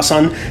build a house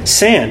on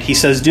sand. He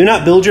says, do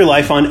not build your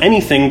life on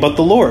anything but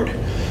the Lord.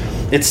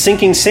 It's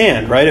sinking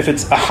sand, right? If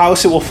it's a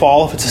house, it will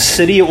fall. If it's a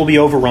city, it will be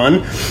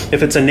overrun.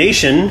 If it's a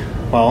nation,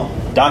 well, ...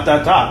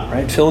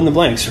 right? Fill in the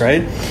blanks,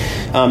 right?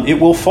 It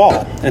will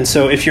fall. And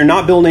so if you're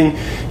not building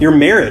your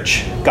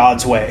marriage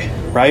God's way,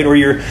 right? Or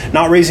you're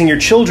not raising your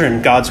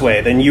children God's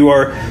way, then you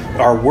are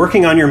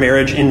working on your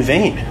marriage in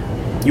vain.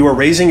 You are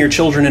raising your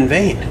children in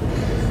vain.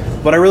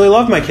 But I really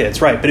love my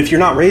kids, right? But if you're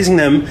not raising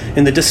them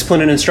in the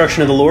discipline and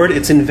instruction of the Lord,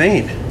 it's in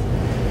vain.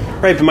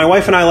 Right? But my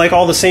wife and I like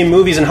all the same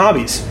movies and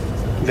hobbies.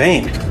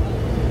 Vain.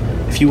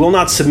 If you will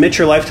not submit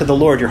your life to the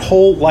Lord, your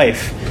whole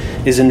life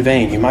is in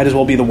vain. You might as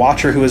well be the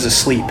watcher who is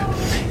asleep.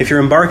 If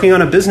you're embarking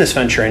on a business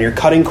venture and you're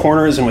cutting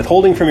corners and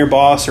withholding from your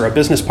boss or a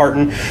business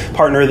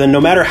partner, then no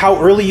matter how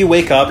early you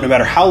wake up, no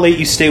matter how late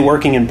you stay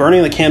working and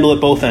burning the candle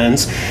at both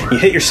ends, you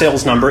hit your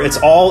sales number, it's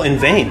all in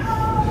vain.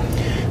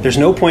 There's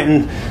no point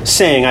in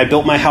saying, I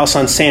built my house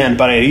on sand,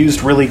 but I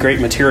used really great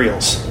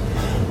materials.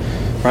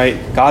 Right?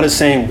 God is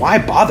saying, why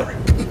bother?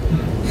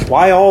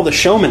 Why all the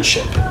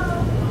showmanship?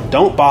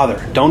 Don't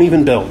bother. Don't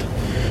even build.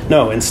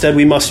 No, instead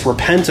we must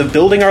repent of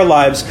building our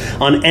lives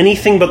on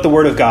anything but the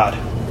Word of God.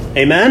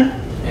 Amen?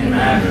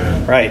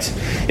 Amen. Right.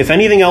 If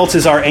anything else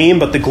is our aim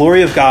but the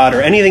glory of God,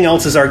 or anything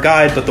else is our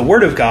guide but the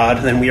Word of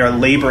God, then we are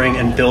laboring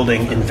and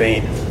building in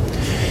vain.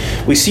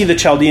 We see the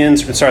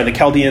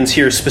Chaldeans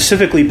here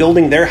specifically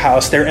building their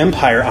house, their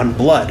empire, on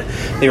blood.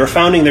 They were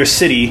founding their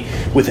city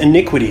with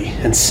iniquity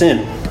and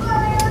sin.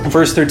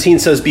 Verse 13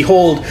 says,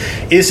 behold,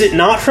 is it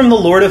not from the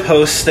Lord of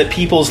hosts that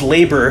peoples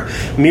labor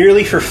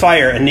merely for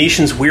fire and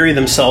nations weary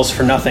themselves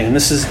for nothing? And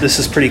this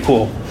is pretty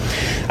cool.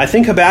 I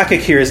think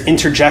Habakkuk here is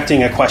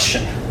interjecting a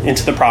question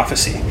into the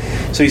prophecy.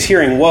 So he's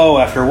hearing woe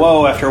after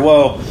woe after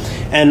woe.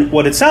 And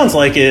what it sounds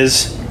like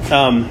is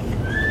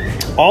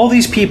all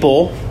these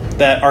people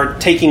that are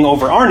taking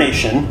over our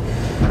nation,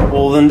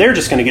 well, then they're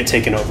just going to get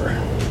taken over,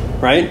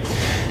 right?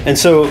 And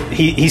so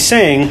he's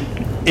saying,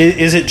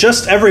 is it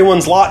just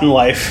everyone's lot in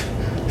life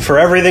for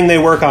everything they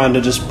work on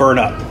to just burn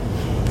up?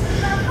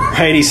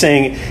 Right? He's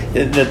saying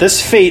that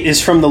this fate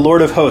is from the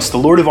Lord of hosts, the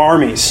Lord of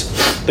armies.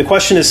 The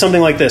question is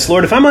something like this: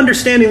 Lord, if I'm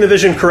understanding the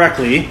vision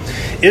correctly,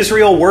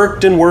 Israel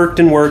worked and worked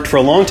and worked for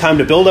a long time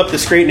to build up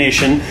this great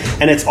nation,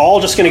 and it's all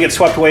just going to get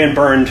swept away and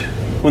burned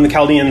when the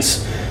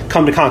Chaldeans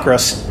come to conquer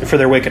us for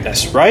their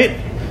wickedness, right?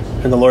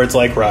 And the Lord's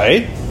like,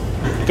 right,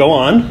 go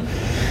on.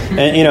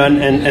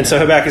 And so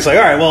Habakkuk's like,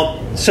 all right,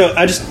 well, so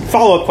I just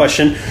follow-up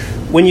question.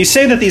 When you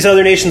say that these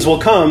other nations will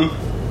come,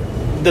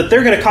 that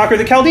they're going to conquer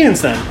the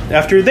Chaldeans then,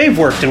 after they've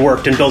worked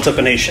and built up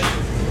a nation.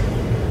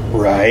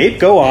 Right,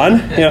 go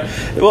on.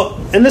 Well,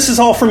 and this is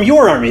all from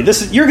your army.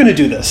 You're going to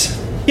do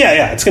this.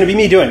 Yeah, it's going to be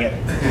me doing it.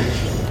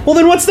 Well,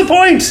 then what's the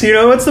point?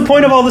 What's the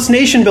point of all this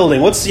nation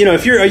building?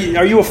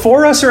 Are you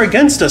for us or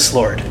against us,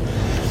 Lord?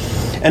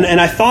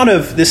 And I thought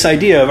of this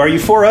idea of, are you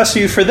for us, or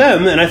are you for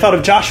them? And I thought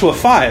of Joshua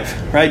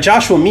 5, right?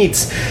 Joshua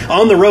meets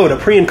on the road a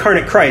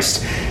pre-incarnate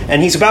Christ,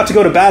 and he's about to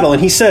go to battle,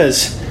 and he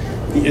says,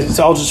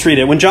 so I'll just read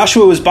it. When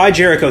Joshua was by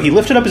Jericho, he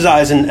lifted up his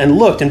eyes and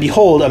looked, and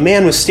behold, a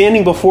man was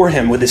standing before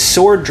him with his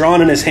sword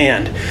drawn in his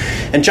hand.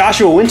 And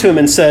Joshua went to him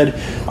and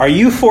said, are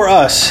you for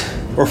us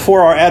or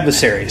for our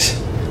adversaries?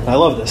 I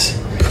love this.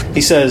 He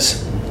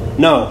says,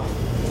 No.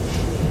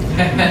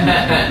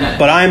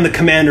 But I am the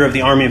commander of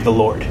the army of the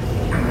Lord.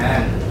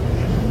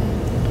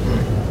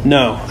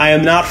 No, I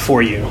am not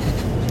for you.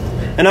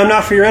 And I'm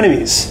not for your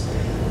enemies.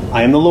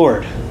 I am the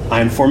Lord.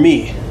 I am for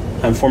me.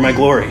 I am for my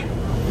glory.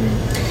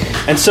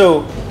 And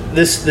so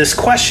this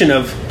question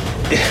of,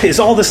 is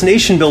all this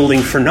nation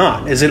building for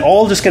naught? Is it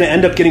all just going to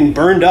end up getting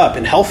burned up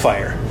in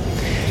hellfire?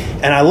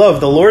 And I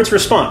love the Lord's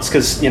response,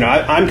 because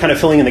I'm kind of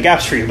filling in the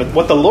gaps for you. But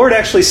what the Lord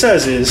actually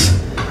says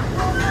is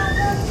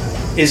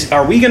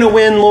are we going to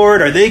win,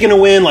 Lord? Are they going to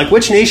win? Like,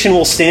 which nation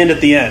will stand at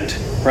the end?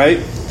 Right?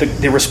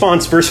 The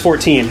response, verse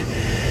 14.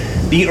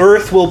 The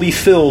earth will be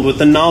filled with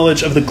the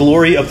knowledge of the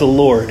glory of the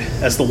Lord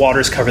as the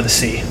waters cover the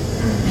sea.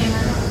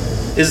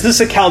 Is this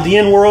a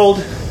Chaldean world?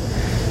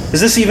 Is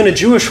this even a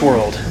Jewish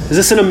world? Is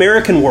this an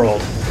American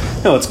world?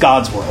 No, it's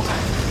God's world.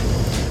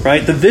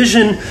 Right? The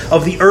vision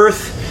of the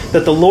earth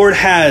that the Lord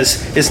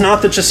has is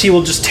not that he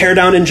will just tear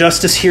down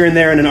injustice here and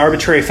there in an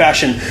arbitrary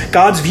fashion.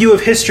 God's view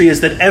of history is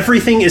that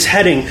everything is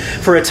heading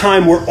for a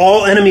time where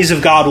all enemies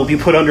of God will be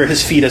put under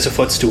his feet as a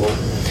footstool.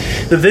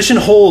 The vision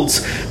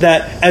holds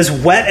that as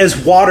wet as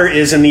water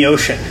is in the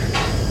ocean,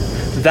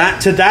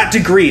 that to that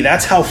degree,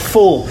 that's how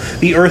full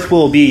the earth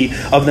will be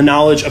of the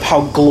knowledge of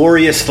how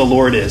glorious the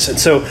Lord is. And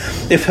so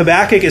if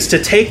Habakkuk is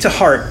to take to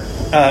heart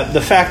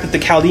the fact that the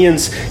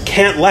Chaldeans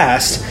can't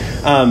last,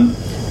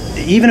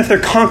 even if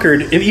they've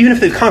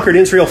conquered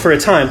Israel for a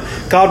time,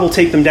 God will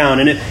take them down.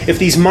 And if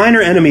these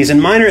minor enemies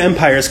and minor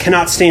empires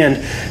cannot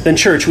stand, then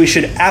church, we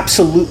should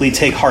absolutely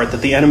take heart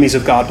that the enemies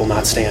of God will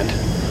not stand.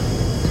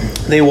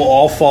 They will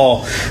all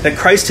fall. That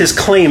Christ has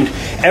claimed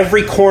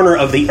every corner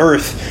of the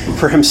earth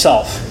for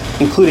himself,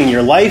 including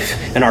your life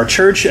and our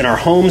church and our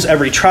homes,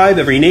 every tribe,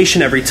 every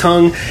nation, every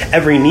tongue.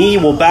 Every knee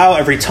will bow,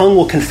 every tongue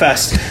will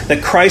confess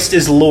that Christ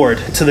is Lord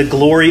to the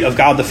glory of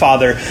God the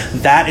Father.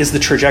 That is the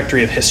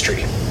trajectory of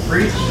history.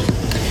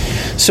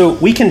 So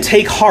we can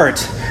take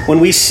heart when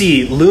we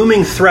see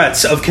looming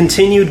threats of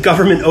continued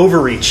government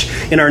overreach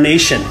in our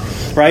nation,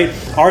 right?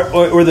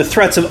 Or the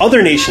threats of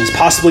other nations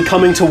possibly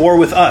coming to war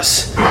with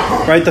us,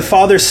 right? The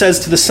Father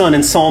says to the Son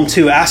in Psalm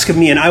 2, ask of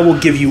me and I will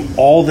give you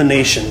all the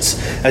nations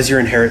as your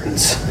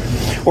inheritance.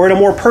 Or at a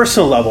more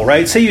personal level,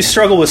 right? Say you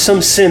struggle with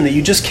some sin that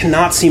you just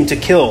cannot seem to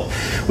kill.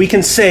 We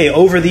can say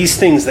over these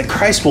things that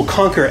Christ will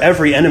conquer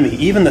every enemy,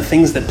 even the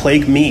things that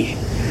plague me.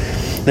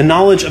 The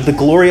knowledge of the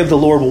glory of the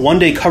Lord will one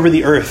day cover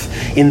the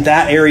earth in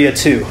that area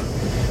too.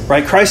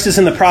 Right? Christ is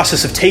in the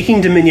process of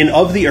taking dominion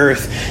of the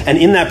earth, and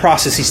in that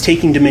process he's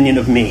taking dominion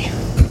of me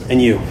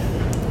and you.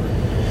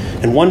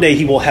 And one day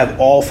he will have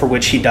all for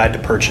which he died to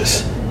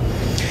purchase.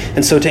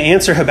 And so to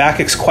answer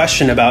Habakkuk's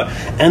question about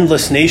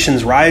endless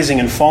nations rising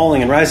and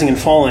falling,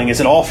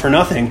 is it all for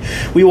nothing?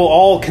 We will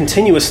all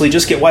continuously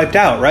just get wiped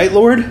out, right,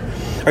 Lord?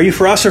 Are you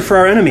for us or for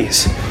our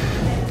enemies?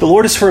 The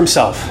Lord is for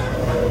himself.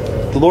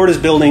 The Lord is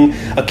building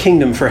a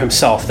kingdom for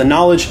himself. The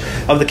knowledge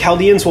of the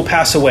Chaldeans will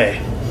pass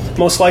away.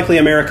 Most likely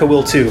America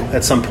will too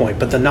at some point.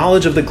 But the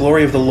knowledge of the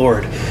glory of the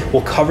Lord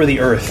will cover the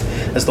earth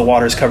as the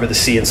waters cover the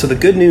sea. And so the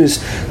good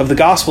news of the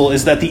gospel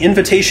is that the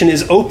invitation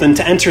is open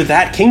to enter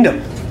that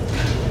kingdom.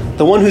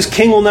 The one whose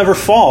king will never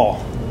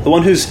fall. The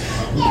one whose,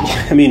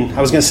 I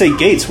was going to say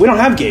gates. We don't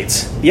have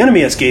gates. The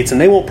enemy has gates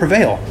and they won't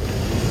prevail.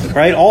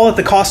 Right? All at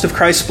the cost of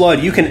Christ's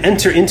blood, you can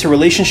enter into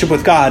relationship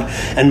with God.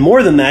 And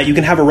more than that, you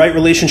can have a right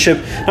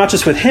relationship, not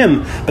just with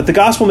him, but the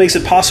gospel makes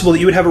it possible that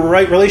you would have a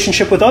right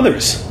relationship with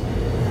others.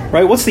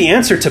 Right? What's the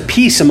answer to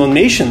peace among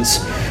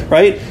nations?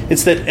 Right?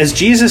 It's that as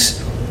Jesus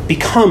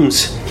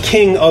becomes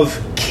King of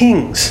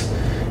kings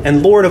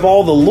and Lord of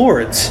all the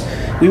lords,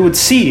 we would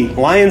see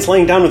lions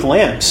laying down with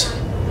lambs.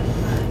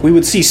 We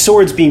would see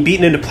swords being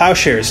beaten into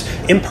plowshares,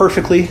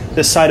 imperfectly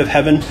this side of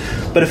heaven.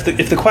 But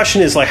if the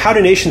question is, like, how do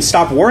nations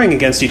stop warring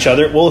against each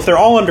other? Well, if they're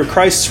all under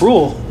Christ's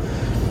rule,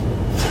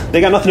 they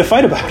got nothing to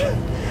fight about.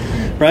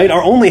 Right?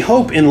 Our only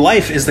hope in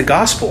life is the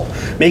gospel,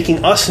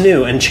 making us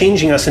new and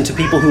changing us into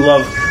people who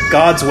love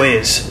God's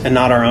ways and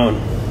not our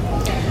own.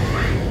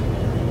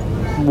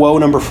 Woe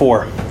number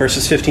 4,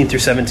 verses 15 through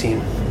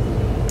 17.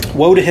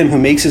 Woe to him who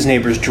makes his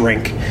neighbors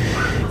drink.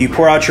 You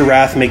pour out your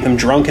wrath, make them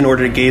drunk in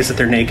order to gaze at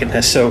their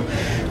nakedness. So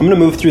I'm going to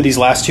move through these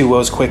last two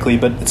woes quickly,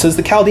 but it says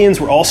the Chaldeans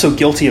were also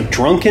guilty of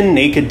drunken,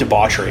 naked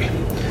debauchery.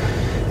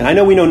 And I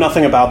know we know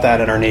nothing about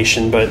that in our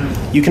nation, but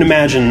you can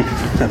imagine,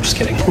 I'm just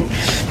kidding.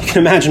 You can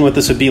imagine what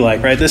this would be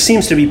like, right? This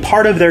seems to be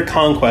part of their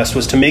conquest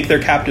was to make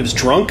their captives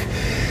drunk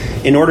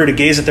in order to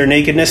gaze at their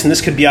nakedness. And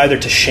this could be either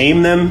to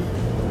shame them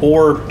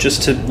or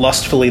just to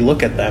lustfully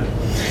look at them.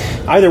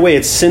 Either way,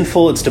 it's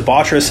sinful, it's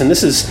debaucherous, and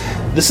this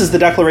is the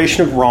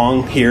declaration of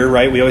wrong here,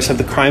 right? We always have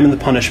the crime and the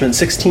punishment.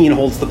 16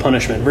 holds the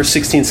punishment. Verse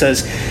 16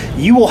 says,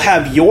 you will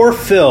have your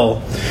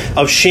fill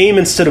of shame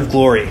instead of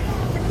glory.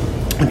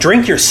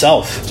 Drink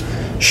yourself.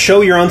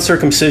 Show your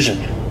uncircumcision.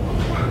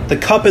 The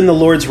cup in the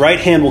Lord's right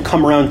hand will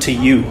come around to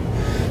you,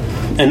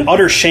 and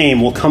utter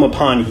shame will come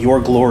upon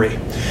your glory.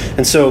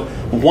 And so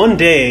one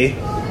day,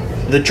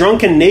 the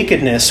drunken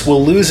nakedness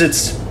will lose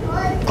its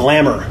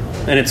glamour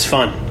and its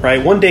fun,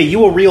 right? One day you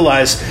will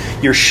realize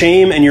your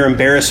shame and your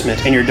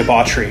embarrassment and your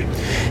debauchery.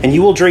 And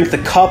you will drink the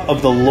cup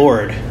of the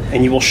Lord,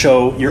 and you will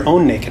show your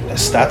own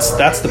nakedness.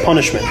 That's the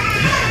punishment.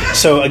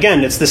 So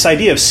again, it's this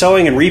idea of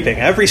sowing and reaping.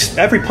 Every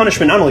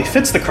punishment not only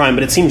fits the crime,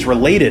 but it seems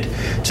related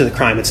to the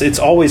crime. It's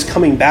always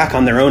coming back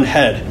on their own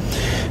head.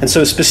 And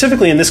so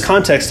specifically in this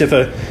context,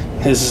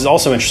 this is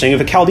also interesting,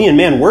 if a Chaldean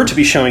man were to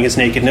be showing his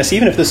nakedness,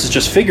 even if this is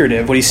just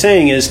figurative, what he's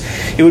saying is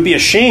it would be a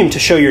shame to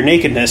show your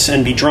nakedness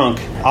and be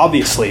drunk,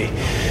 obviously.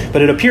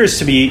 But it appears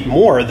to be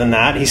more than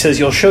that. He says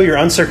you'll show your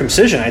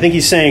uncircumcision. I think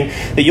he's saying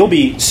that you'll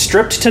be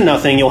stripped to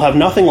nothing, you'll have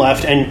nothing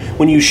left, and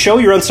when you show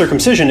your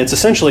uncircumcision, it's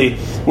essentially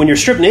when you're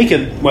stripped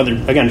naked, whether,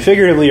 again,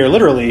 figuratively or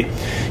literally,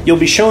 you'll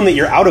be shown that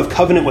you're out of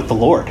covenant with the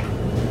Lord.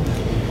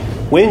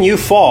 When you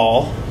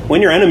fall,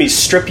 when your enemies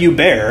strip you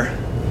bare,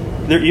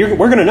 we're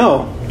going to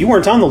know you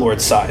weren't on the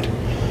Lord's side.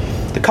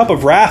 The cup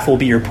of wrath will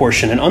be your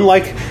portion, and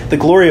unlike the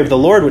glory of the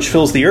Lord which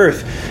fills the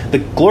earth, the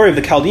glory of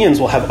the Chaldeans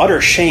will have utter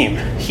shame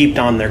heaped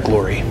on their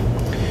glory.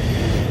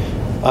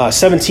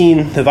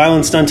 17, the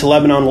violence done to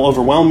Lebanon will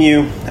overwhelm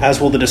you, as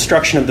will the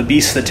destruction of the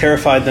beasts that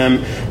terrified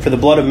them, for the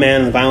blood of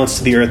man and the violence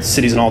to the earth,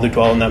 cities and all who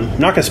dwell in them. I'm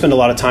not going to spend a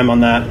lot of time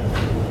on that.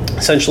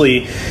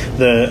 Essentially,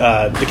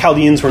 the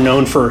Chaldeans were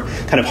known for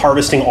kind of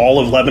harvesting all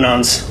of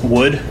Lebanon's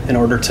wood in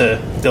order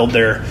to build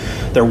their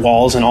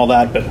walls and all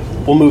that, but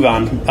we'll move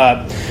on.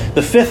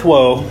 The fifth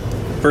woe,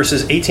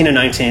 verses 18 and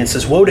 19, it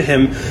says, "Woe to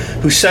him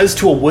who says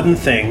to a wooden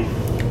thing,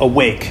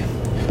 awake,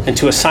 and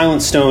to a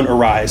silent stone,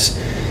 arise.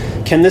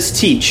 Can this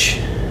teach?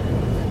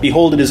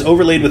 Behold, it is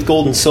overlaid with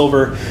gold and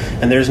silver,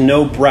 and there's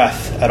no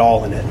breath at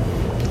all in it."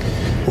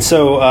 And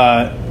so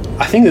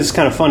I think this is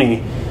kind of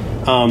funny.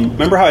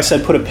 Remember how I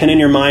said put a pin in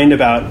your mind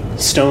about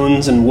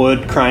stones and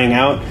wood crying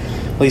out?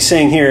 Well, he's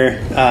saying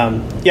here,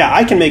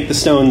 I can make the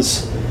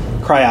stones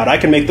cry out. I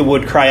can make the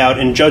wood cry out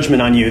in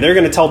judgment on you. They're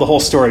going to tell the whole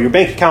story. Your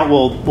bank account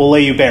will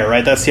lay you bare,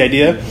 right? That's the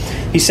idea.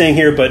 He's saying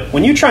here, but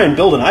when you try and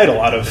build an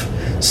idol out of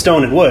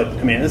stone and wood,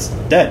 I mean, it's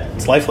dead.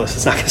 It's lifeless.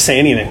 It's not going to say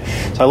anything.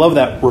 So I love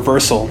that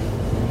reversal.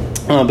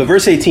 But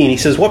verse 18, he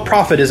says, "What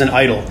profit is an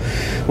idol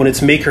when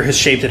its maker has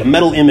shaped it, a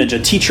metal image, a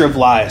teacher of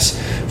lies?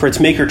 For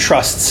its maker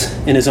trusts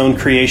in his own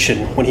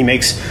creation when he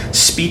makes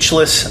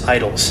speechless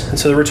idols." And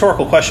so the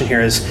rhetorical question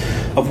here is,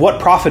 of what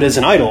profit is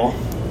an idol?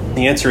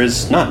 The answer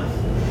is none.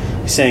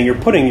 He's saying you're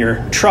putting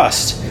your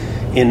trust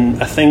in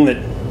a thing that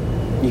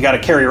you got to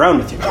carry around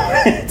with you.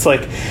 It's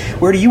like,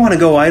 where do you want to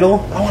go,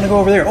 idol? I want to go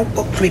over there. Oh,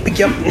 let me pick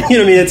you up. You know what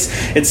I mean?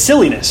 It's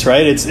silliness,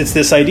 right? It's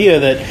this idea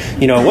that,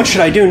 what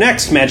should I do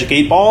next? Magic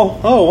 8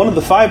 ball? Oh, one of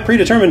the 5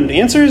 predetermined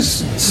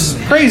answers? This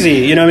is crazy.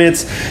 You know what I mean?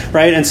 It's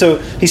right. And so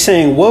he's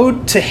saying, woe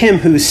to him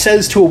who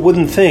says to a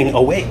wooden thing,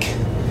 awake.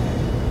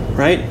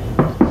 Right?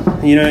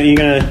 You're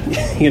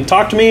gonna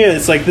talk to me?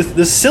 It's like this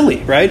is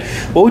silly, right?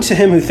 Woe to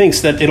him who thinks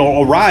that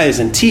it'll arise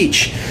and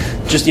teach,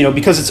 just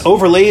because it's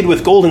overlaid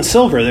with gold and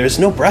silver. There's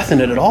no breath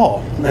in it at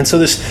all. And so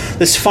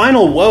this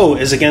final woe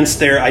is against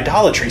their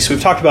idolatry. So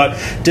we've talked about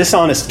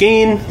dishonest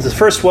gain. It's the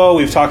first woe.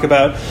 We've talked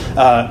about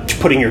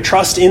putting your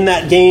trust in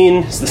that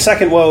gain. It's the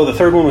second woe. The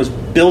third one was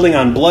building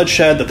on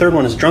bloodshed. The third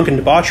one is drunken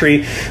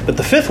debauchery. But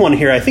the fifth one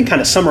here, I think, kind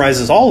of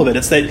summarizes all of it.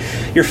 It's that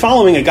you're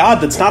following a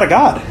God that's not a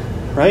God.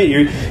 Right?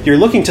 You're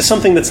looking to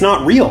something that's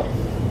not real.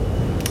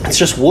 It's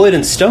just wood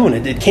and stone.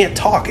 It can't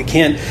talk. It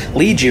can't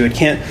lead you. It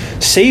can't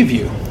save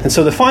you. And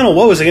so the final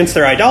woe is against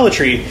their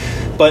idolatry.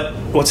 But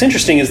what's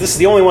interesting is this is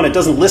the only one that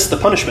doesn't list the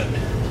punishment.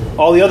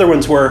 All the other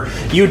ones were,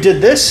 you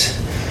did this,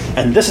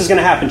 and this is going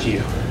to happen to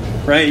you.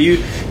 Right? You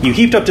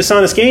heaped up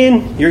dishonest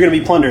gain, you're going to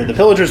be plundered. The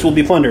pillagers will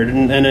be plundered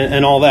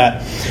and all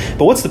that.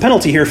 But what's the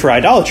penalty here for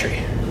idolatry?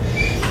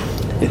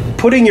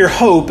 Putting your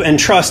hope and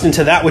trust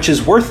into that which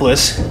is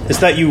worthless is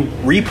that you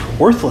reap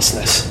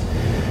worthlessness,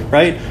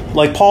 right?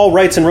 Like Paul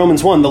writes in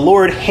Romans 1, the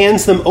Lord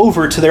hands them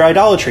over to their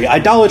idolatry.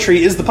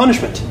 Idolatry is the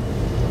punishment,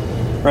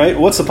 right?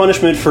 What's the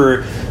punishment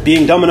for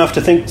being dumb enough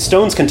to think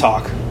stones can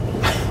talk?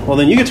 Well,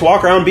 then you get to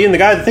walk around being the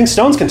guy that thinks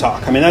stones can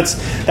talk. I mean,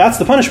 that's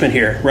the punishment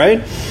here,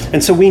 right?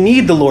 And so we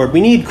need the Lord.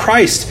 We need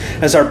Christ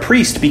as our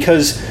priest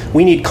because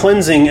we need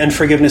cleansing and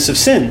forgiveness of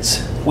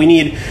sins. We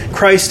need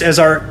Christ as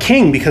our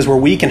king because we're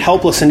weak and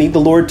helpless and need the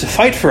Lord to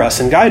fight for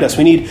us and guide us.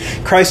 We need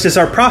Christ as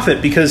our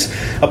prophet because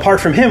apart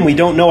from him, we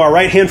don't know our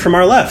right hand from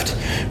our left,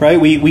 right?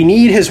 We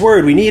need his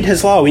word. We need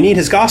his law. We need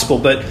his gospel.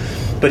 But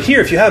here,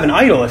 if you have an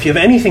idol, if you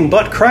have anything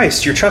but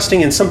Christ, you're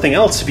trusting in something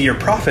else to be your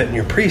prophet and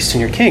your priest and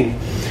your king.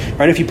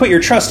 Right? If you put your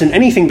trust in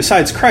anything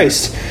besides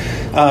Christ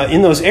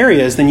in those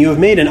areas, then you have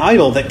made an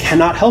idol that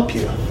cannot help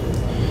you.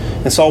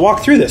 And so I'll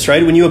walk through this,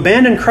 right? When you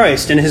abandon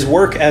Christ and his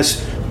work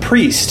as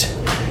priest,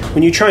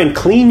 when you try and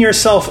clean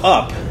yourself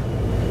up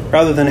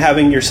rather than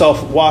having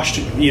yourself washed,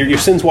 your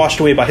sins washed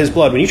away by his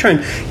blood, when you try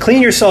and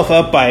clean yourself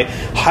up by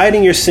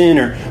hiding your sin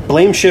or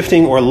blame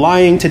shifting or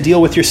lying to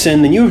deal with your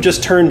sin, then you've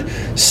turned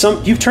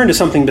to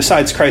something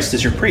besides Christ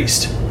as your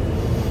priest.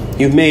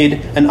 You've made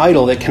an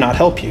idol that cannot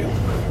help you.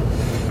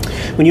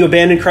 When you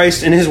abandon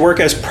Christ and his work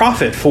as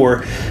prophet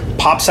for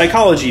pop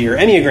psychology or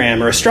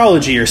Enneagram or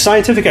astrology or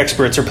scientific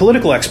experts or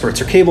political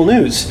experts or cable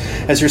news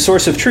as your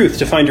source of truth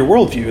to find your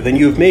worldview, then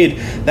you have made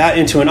that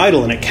into an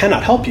idol and it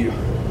cannot help you.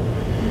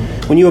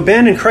 When you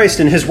abandon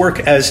Christ and his work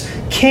as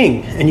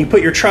king and you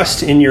put your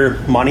trust in your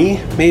money,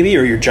 maybe,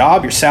 or your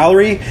job, your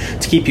salary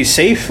to keep you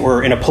safe,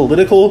 or in a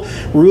political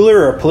ruler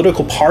or a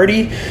political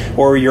party,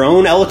 or your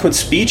own eloquent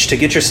speech to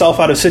get yourself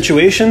out of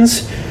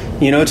situations,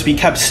 to be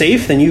kept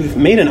safe, then you've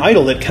made an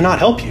idol that cannot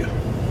help you.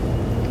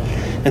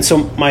 And so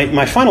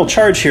my final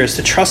charge here is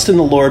to trust in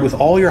the Lord with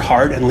all your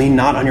heart and lean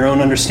not on your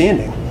own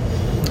understanding.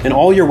 In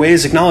all your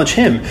ways, acknowledge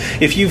him.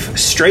 If you've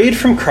strayed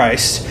from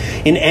Christ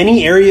in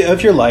any area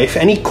of your life,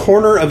 any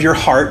corner of your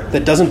heart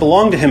that doesn't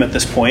belong to him at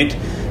this point,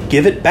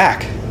 give it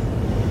back.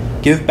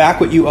 Give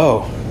back what you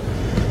owe.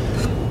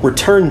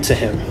 Return to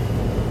him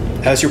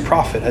as your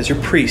prophet, as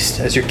your priest,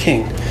 as your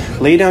king.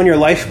 Lay down your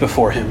life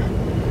before him.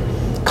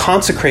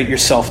 Consecrate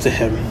yourself to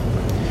him.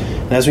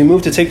 And as we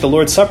move to take the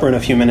Lord's Supper in a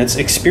few minutes,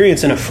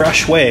 experience in a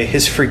fresh way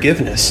his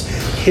forgiveness,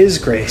 his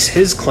grace,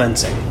 his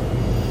cleansing.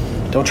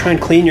 Don't try and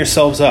clean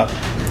yourselves up.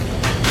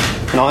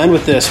 And I'll end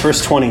with this,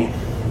 verse 20.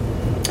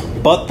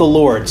 But the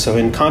Lord, so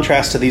in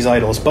contrast to these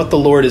idols, but the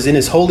Lord is in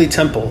his holy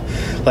temple.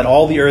 Let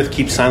all the earth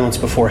keep silence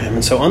before him.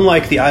 And so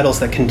unlike the idols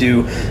that can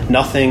do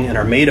nothing and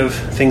are made of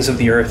things of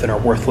the earth and are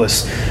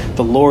worthless,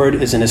 the Lord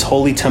is in his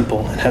holy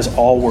temple and has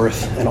all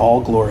worth and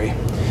all glory.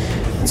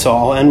 And so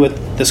I'll end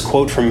with this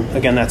quote from,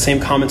 again, that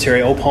same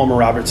commentary, O. Palmer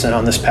Robertson,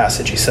 on this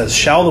passage. He says,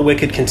 "Shall the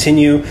wicked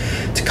continue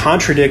to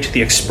contradict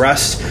the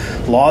expressed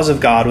laws of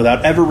God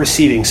without ever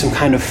receiving some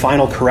kind of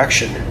final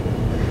correction?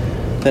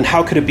 Then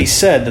how could it be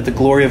said that the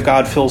glory of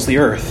God fills the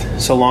earth,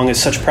 so long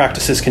as such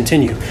practices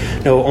continue?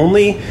 No,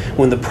 only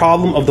when the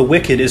problem of the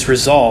wicked is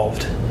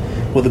resolved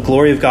will the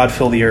glory of God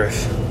fill the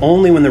earth.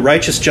 Only when the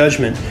righteous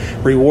judgment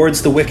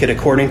rewards the wicked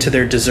according to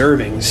their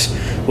deservings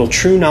will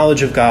true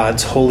knowledge of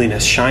God's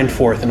holiness shine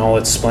forth in all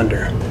its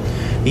splendor.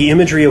 The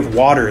imagery of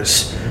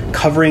waters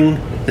covering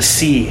the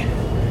sea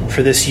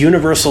for this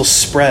universal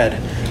spread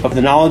of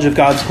the knowledge of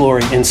God's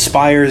glory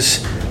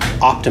inspires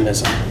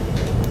optimism.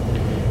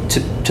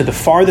 To the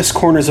farthest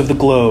corners of the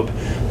globe,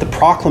 the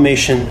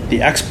proclamation,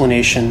 the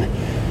explanation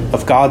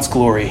of God's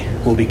glory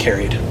will be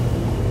carried."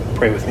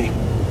 Pray with me.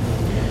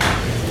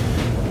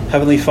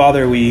 Heavenly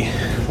Father, we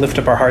lift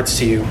up our hearts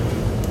to you.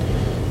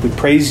 We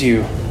praise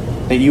you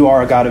that you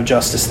are a God of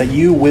justice, that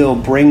you will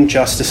bring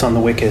justice on the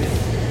wicked,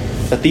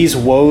 that these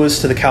woes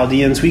to the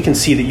Chaldeans, we can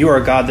see that you are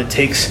a God that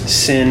takes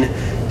sin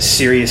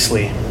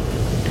seriously.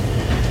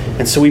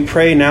 And so we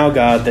pray now,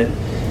 God, that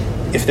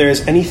if there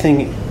is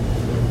anything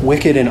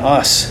wicked in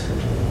us,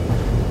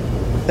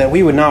 that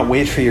we would not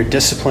wait for your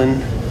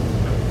discipline,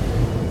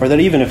 or that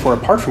even if we're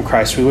apart from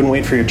Christ, we wouldn't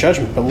wait for your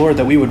judgment. But Lord,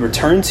 that we would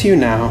return to you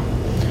now,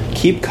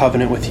 keep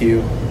covenant with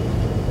you,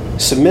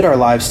 submit our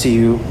lives to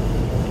you,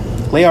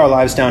 lay our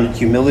lives down in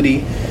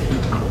humility,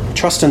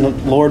 trust in the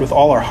Lord with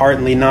all our heart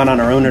and lean not on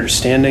our own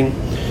understanding,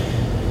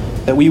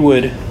 that we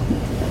would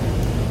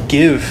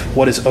give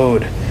what is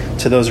owed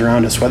to those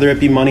around us, whether it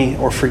be money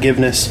or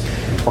forgiveness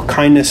or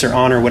kindness or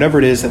honor, whatever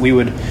it is, that we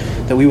would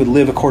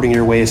live according to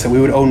your ways, that we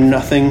would owe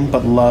nothing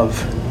but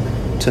love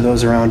to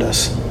those around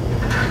us.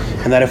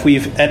 And that if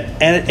we've in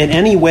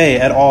any way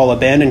at all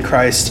abandoned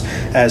Christ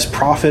as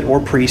prophet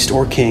or priest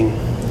or king,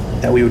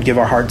 that we would give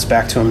our hearts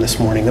back to him this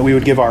morning, that we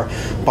would give our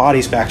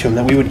bodies back to him,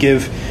 that we would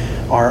give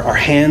our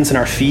hands and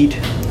our feet,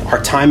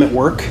 our time at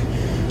work,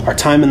 our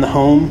time in the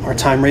home, our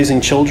time raising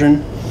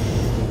children,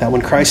 that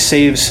when Christ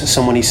saves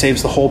someone, he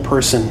saves the whole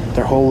person,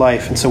 their whole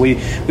life. And so we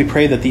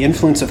pray that the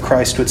influence of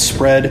Christ would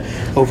spread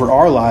over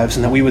our lives,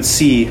 and that we would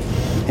see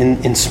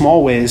in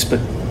small ways, but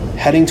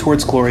heading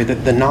towards glory,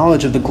 that the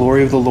knowledge of the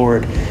glory of the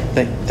Lord,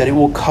 that it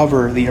will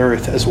cover the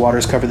earth as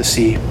waters cover the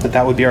sea,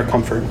 that would be our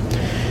comfort.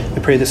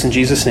 We pray this in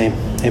Jesus' name.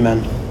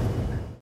 Amen.